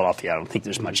hotel in Philadelphia. I don't think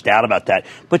there's much doubt about that.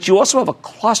 But you also have a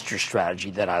cluster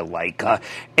strategy that I like.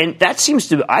 And that seems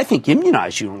to, I think,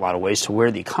 immunize you in a lot of ways to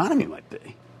where the economy might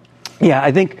be. Yeah,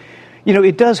 I think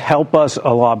it does help us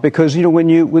a lot because,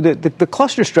 when with the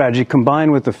cluster strategy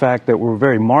combined with the fact that we're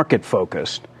very market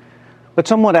focused, but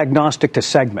somewhat agnostic to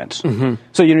segments. Mm-hmm.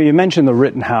 So, you mentioned the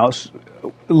Rittenhouse,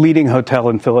 leading hotel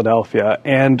in Philadelphia,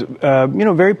 and,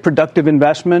 very productive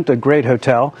investment, a great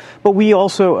hotel. But we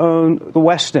also own the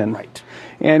Westin, right,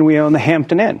 and we own the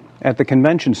Hampton Inn at the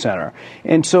convention center.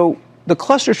 And so the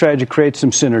cluster strategy creates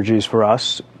some synergies for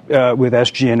us. With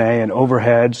SG&A and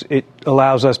overheads, it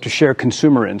allows us to share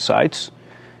consumer insights.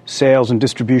 Sales and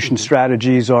distribution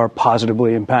strategies are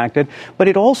positively impacted. But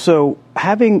it also,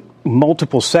 having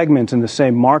multiple segments in the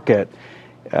same market,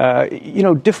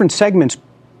 different segments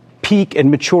peak and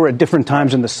mature at different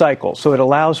times in the cycle. So it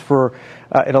allows for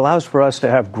us to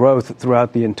have growth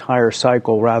throughout the entire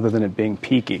cycle rather than it being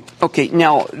peaky. Okay,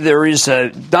 now there is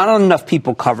not enough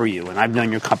people cover you, and I've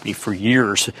known your company for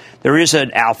years. There is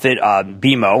an outfit,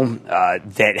 BMO,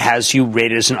 that has you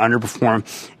rated as an underperformer,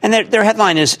 and their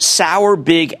headline is "Sour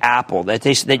Big Apple."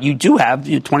 That you do have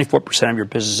 24% of your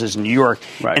businesses in New York,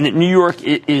 right, and that New York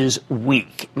is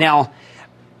weak. Now,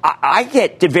 I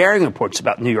get varying reports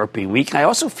about New York being weak, and I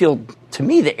also feel, to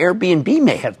me, that Airbnb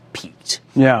may have peaked.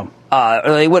 Yeah.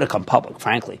 Or they would have come public,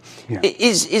 frankly. Yeah.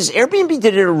 Is Airbnb,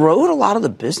 did it erode a lot of the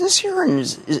business here, and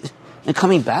is it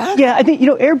coming back? Yeah, I think,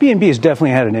 Airbnb has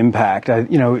definitely had an impact.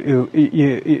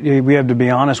 We have to be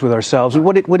honest with ourselves.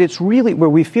 What it's really, where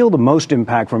we feel the most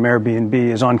impact from Airbnb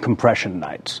is on compression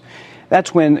nights.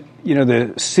 That's when,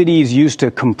 the cities used to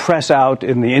compress out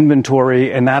in the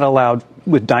inventory, and that allowed,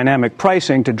 with dynamic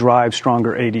pricing, to drive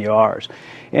stronger ADRs.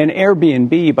 And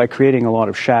Airbnb, by creating a lot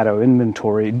of shadow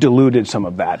inventory, diluted some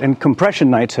of that. And compression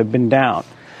nights have been down.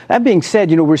 That being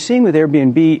said, we're seeing with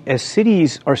Airbnb, as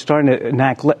cities are starting to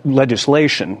enact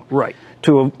legislation, right,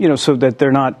 to so that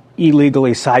they're not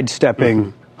illegally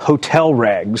sidestepping hotel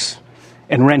regs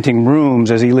and renting rooms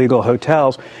as illegal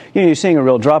hotels, you're seeing a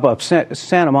real drop-off.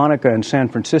 Santa Monica and San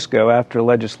Francisco, after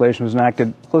legislation was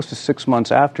enacted, close to 6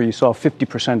 months after, you saw a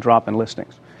 50% drop in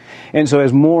listings. And so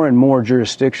as more and more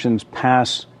jurisdictions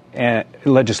pass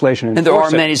legislation, and there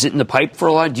are many, is it in the pipe for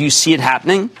a lot? Do you see it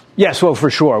happening? Yes, well, for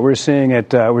sure. We're seeing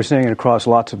it across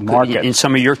lots of markets. In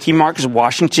some of your key markets,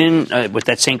 Washington, with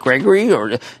that St. Gregory,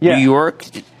 or New York?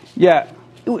 Yeah.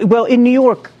 Well, in New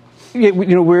York,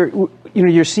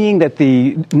 you're seeing that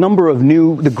the number of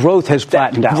the growth has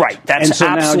flattened out. Right, that's so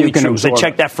absolutely true. So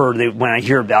check that for when I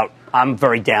hear about, I'm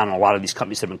very down on a lot of these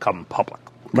companies that have become public.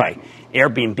 Right.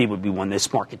 Airbnb would be one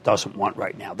this market doesn't want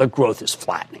right now. The growth is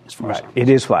flattening. As far as it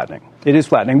is flattening. It is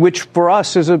flattening, which for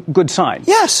us is a good sign.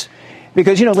 Yes.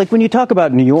 Because, like when you talk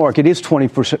about New York, it is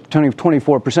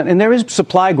 24%, and there is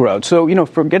supply growth. So,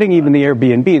 forgetting even the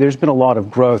Airbnb, there's been a lot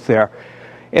of growth there.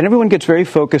 And everyone gets very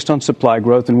focused on supply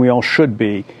growth, and we all should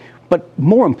be. But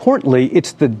more importantly,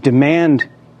 it's the demand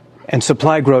and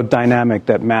supply growth dynamic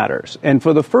that matters. And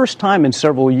for the first time in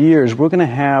several years, we're going to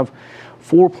have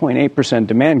 4.8%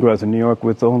 demand growth in New York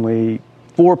with only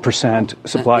 4%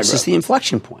 supply growth. This is the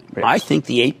inflection point. Yes. I think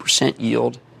the 8%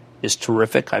 yield is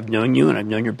terrific. I've known you and I've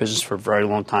known your business for a very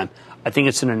long time. I think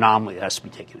it's an anomaly that has to be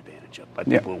taken advantage of by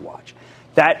people who watch.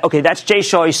 That's Jay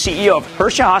Shaw, CEO of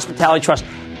Hersha Hospitality Trust.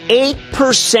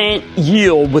 8%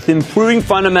 yield with improving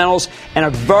fundamentals and a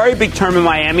very big term in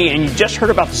Miami. And you just heard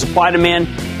about the supply demand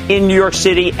in New York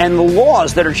City and the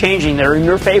laws that are changing that are in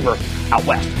your favor out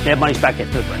west. Mad Money's back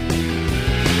into the break.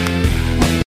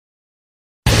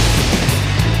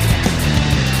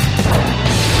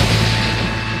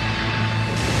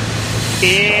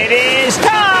 It is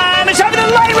time. It's time for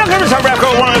the lightning round.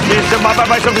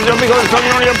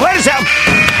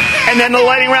 And then the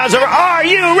lightning round's over. Are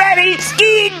you ready?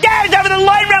 Ski down. Time for the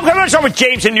lightning round. Let's start with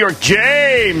James in New York.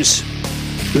 James.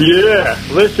 Yeah.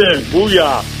 Listen,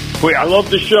 booyah. I love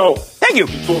the show. Thank you.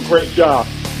 You do a great job.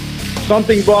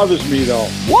 Something bothers me, though.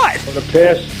 What? For the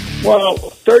past,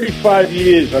 35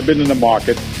 years I've been in the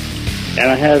market,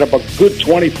 and I had about a good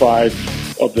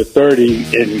 25 of the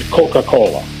 30 in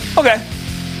Coca-Cola. Okay.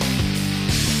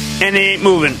 And they ain't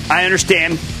moving. I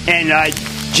understand. And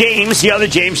James, the other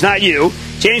James, not you,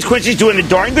 James Quincy's doing a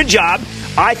darn good job.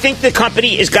 I think the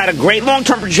company has got a great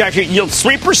long-term trajectory. Yields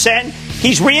 3%.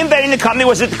 He's reinventing the company.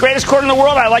 Was it the greatest quarter in the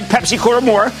world? I like Pepsi quarter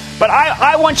more. But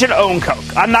I want you to own Coke.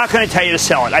 I'm not going to tell you to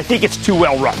sell it. I think it's too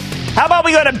well run. How about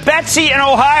we go to Betsy in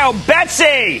Ohio?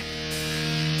 Betsy!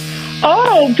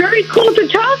 Oh, very cool to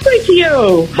talk with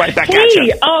you. Right back at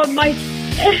you.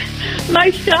 My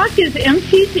stock is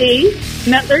MTD,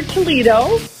 Mettler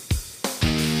Toledo.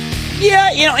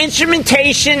 Yeah,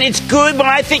 instrumentation, it's good. When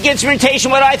I think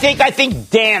instrumentation, I think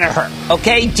Danaher,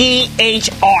 okay?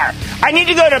 D-H-R. I need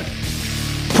to go to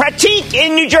Pratik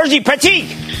in New Jersey. Pratik.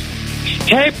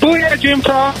 Hey, booyah, Jim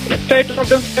from the state of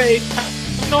the state.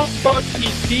 No, about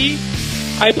PC.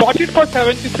 I bought it for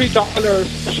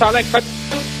 $73. Shall I cut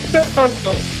it or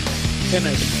no?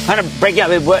 Kind of break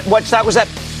out. What stock was that?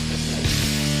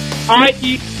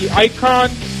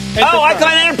 Icon.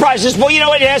 Icon Enterprises. Well,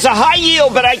 it has a high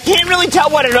yield, but I can't really tell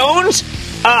what it owns.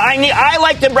 I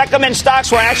like to recommend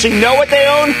stocks where I actually know what they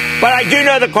own, but I do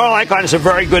know that Carl Icahn is a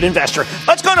very good investor.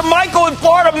 Let's go to Michael in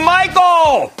Florida.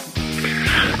 Michael!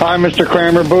 Hi, Mr.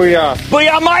 Cramer. Booyah.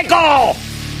 Booyah, Michael!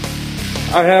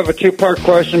 I have a two-part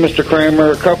question, Mr.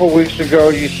 Cramer. A couple weeks ago,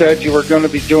 you said you were going to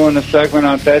be doing a segment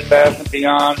on Bed Bath &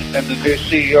 Beyond and the new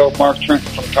CEO, Mark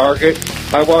Trenton from Target.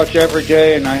 I watch every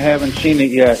day, and I haven't seen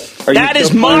it yet. That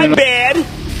is my bad.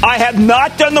 I have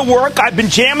not done the work. I've been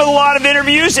jamming a lot of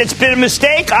interviews. It's been a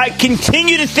mistake. I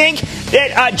continue to think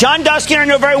that John Duskin, I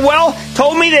know very well,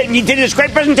 told me that he did this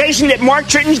great presentation that Mark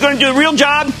Trenton's going to do a real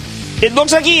job. It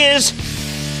looks like he is.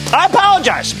 I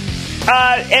apologize.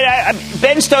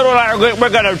 Ben Stoto and I we're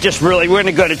going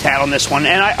to go to town on this one,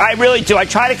 and I really do. I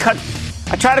try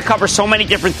to cover so many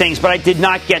different things, but I did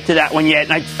not get to that one yet,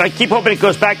 and I keep hoping it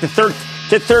goes back to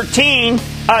 13,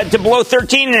 to below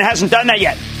 13, and it hasn't done that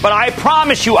yet. But I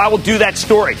promise you, I will do that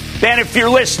story. Ben, if you're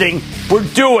listening, we're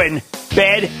doing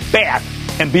Bed Bath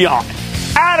and Beyond.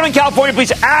 Adam in California,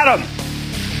 please. Adam.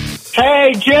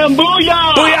 Hey, Jim.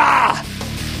 Booyah! Booyah!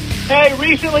 Hey,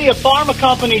 recently a pharma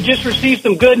company just received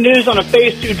some good news on a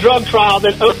phase 2 drug trial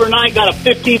that overnight got a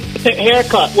 15%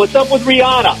 haircut. What's up with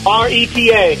Riata,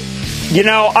 R-E-T-A?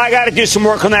 I got to do some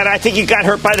work on that. I think you got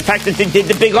hurt by the fact that they did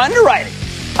the big underwriting.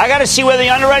 I got to see whether the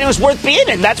underwriting was worth being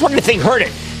in. That's what I think hurt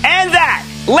it. And that,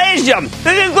 ladies and gentlemen,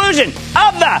 the conclusion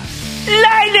of the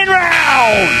Lightning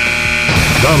Round.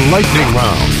 The Lightning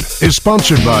Round is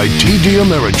sponsored by TD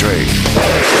Ameritrade.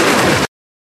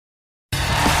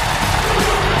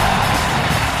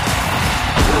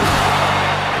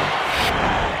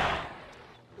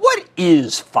 What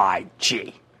is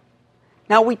 5G?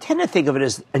 Now, we tend to think of it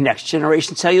as a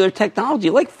next-generation cellular technology,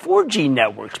 like 4G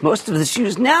networks. Most of us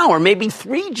use now, or maybe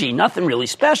 3G. Nothing really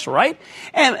special, right?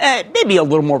 And maybe a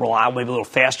little more reliable, maybe a little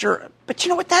faster. But you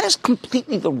know what? That is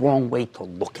completely the wrong way to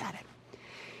look at it.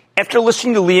 After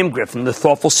listening to Liam Griffin, the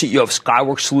thoughtful CEO of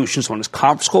Skyworks Solutions, on his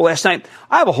conference call last night,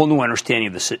 I have a whole new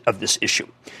understanding of this issue.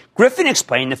 Griffin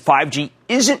explained that 5G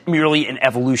isn't merely an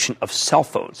evolution of cell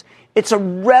phones. It's a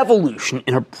revolution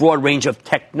in a broad range of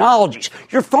technologies.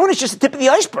 Your phone is just the tip of the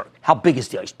iceberg. How big is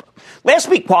the iceberg? Last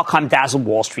week, Qualcomm dazzled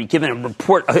Wall Street, giving a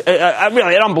report,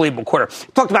 really an unbelievable quarter.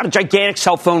 Talked about a gigantic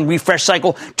cell phone refresh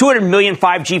cycle, 200 million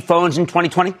 5G phones in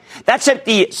 2020. That sent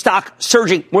the stock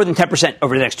surging more than 10%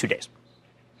 over the next 2 days.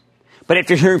 But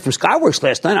after hearing from Skyworks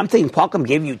last night, I'm thinking Qualcomm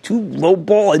gave you too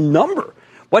lowball a number.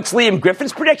 What's Liam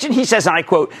Griffin's prediction? He says, and I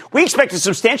quote, "We expect a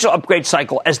substantial upgrade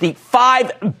cycle as the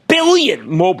 5 billion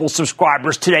mobile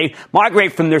subscribers today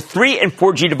migrate from their 3 and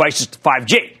 4G devices to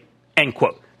 5G, end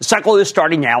quote. The cycle is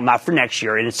starting now, not for next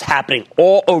year, and it's happening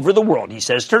all over the world, he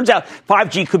says. Turns out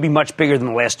 5G could be much bigger than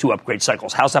the last 2 upgrade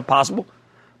cycles. How's that possible?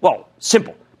 Well,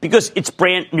 simple. Because it's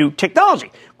brand new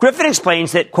technology. Griffin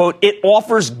explains that, quote, "it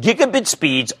offers gigabit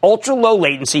speeds, ultra-low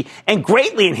latency, and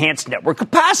greatly enhanced network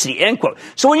capacity," end quote.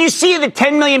 So when you see that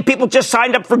 10 million people just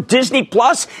signed up for Disney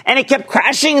Plus and it kept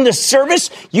crashing in the service,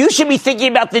 you should be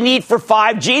thinking about the need for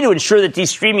 5G to ensure that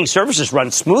these streaming services run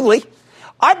smoothly.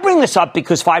 I bring this up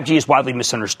because 5G is widely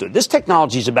misunderstood. This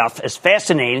technology is about as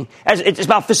fascinating as it's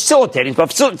about facilitating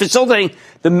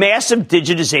the massive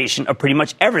digitization of pretty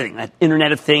much everything. That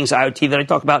Internet of Things, IoT that I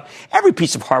talk about, every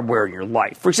piece of hardware in your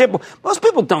life. For example, most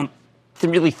people don't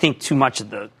really think too much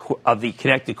of the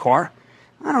connected car.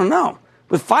 I don't know.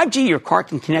 With 5G, your car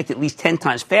can connect at least 10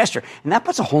 times faster, and that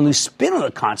puts a whole new spin on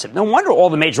the concept. No wonder all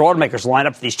the major automakers line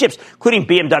up for these chips, including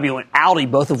BMW and Audi,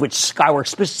 both of which Skyworks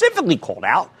specifically called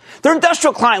out. Their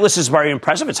industrial client list is very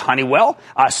impressive. It's Honeywell,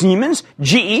 Siemens,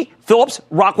 GE, Philips,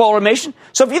 Rockwell Automation.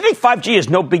 So if you think 5G is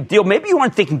no big deal, maybe you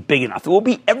aren't thinking big enough. It will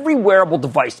be every wearable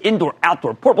device, indoor,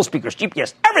 outdoor, portable speakers,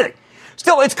 GPS, everything.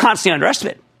 Still, it's constantly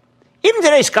underestimated. Even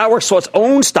today, Skyworks saw its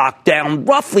own stock down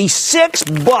roughly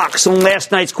 $6 on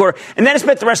last night's quarter, and then it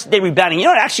spent the rest of the day rebounding. You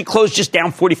know, it actually closed just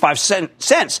down 45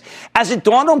 cents, as it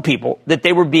dawned on people that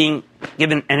they were being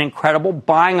given an incredible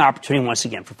buying opportunity once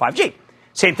again for 5G.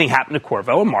 Same thing happened to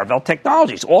Qorvo and Marvell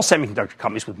Technologies, all semiconductor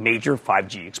companies with major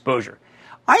 5G exposure.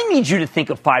 I need you to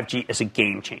think of 5G as a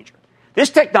game changer.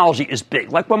 This technology is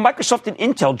big, like when Microsoft and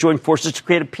Intel joined forces to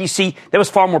create a PC that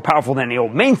was far more powerful than the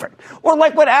old mainframe, or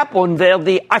like when Apple unveiled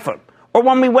the iPhone, or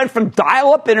when we went from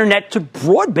dial-up internet to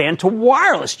broadband to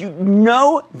wireless. You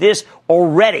know this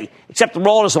already, except the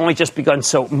rollout has only just begun,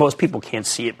 so most people can't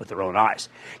see it with their own eyes.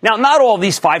 Now, not all of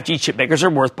these 5G chip makers are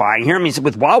worth buying here. I mean,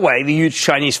 with Huawei, the huge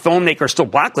Chinese phone maker, still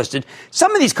blacklisted.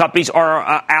 Some of these companies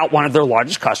are out one of their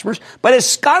largest customers. But as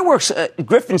Skyworks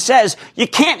Griffin says, you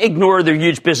can't ignore their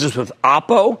huge business with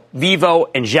Oppo, Vivo,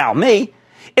 and Xiaomi.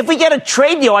 If we get a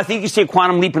trade deal, I think you see a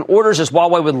quantum leap in orders, as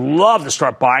Huawei would love to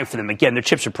start buying for them. Again, their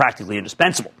chips are practically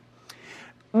indispensable.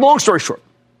 Long story short,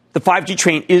 the 5G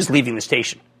train is leaving the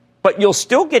station. But you'll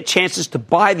still get chances to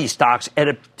buy these stocks at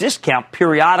a discount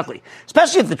periodically,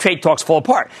 especially if the trade talks fall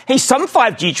apart. Hey, some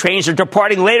 5G trains are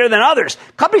departing later than others.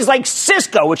 Companies like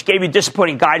Cisco, which gave you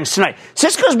disappointing guidance tonight.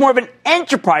 Cisco is more of an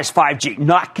enterprise 5G,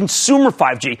 not consumer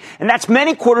 5G, and that's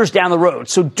many quarters down the road.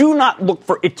 So do not look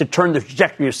for it to turn the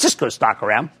trajectory of Cisco stock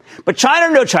around. But China or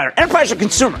no China, enterprise or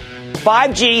consumer,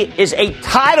 5G is a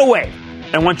tidal wave.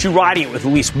 And once you riding it with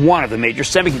at least one of the major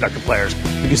semiconductor players,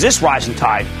 because this rising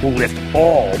tide will lift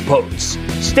all boats.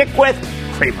 Stick with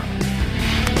Cramer.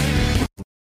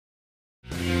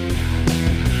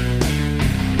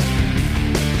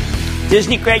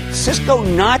 Disney great, Cisco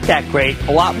not that great.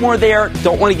 A lot more there.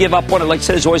 Don't want to give up on it. Like I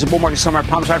said, there's always a bull market somewhere. I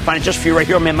promise I'll find it just for you right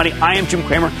here on Mad Money. I am Jim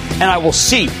Cramer, and I will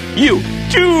see you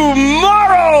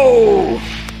tomorrow.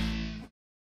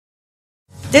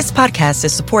 This podcast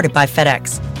is supported by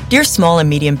FedEx. Dear small and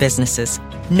medium businesses,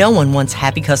 no one wants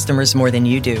happy customers more than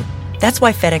you do. That's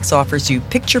why FedEx offers you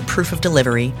picture proof of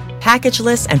delivery,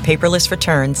 packageless and paperless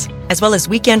returns, as well as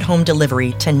weekend home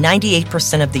delivery to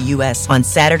 98% of the U.S. on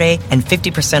Saturday and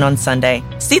 50% on Sunday.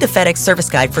 See the FedEx service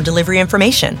guide for delivery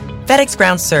information. FedEx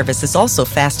Ground service is also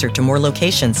faster to more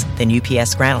locations than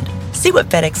UPS Ground. See what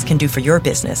FedEx can do for your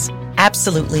business.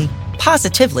 Absolutely,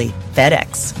 positively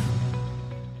FedEx.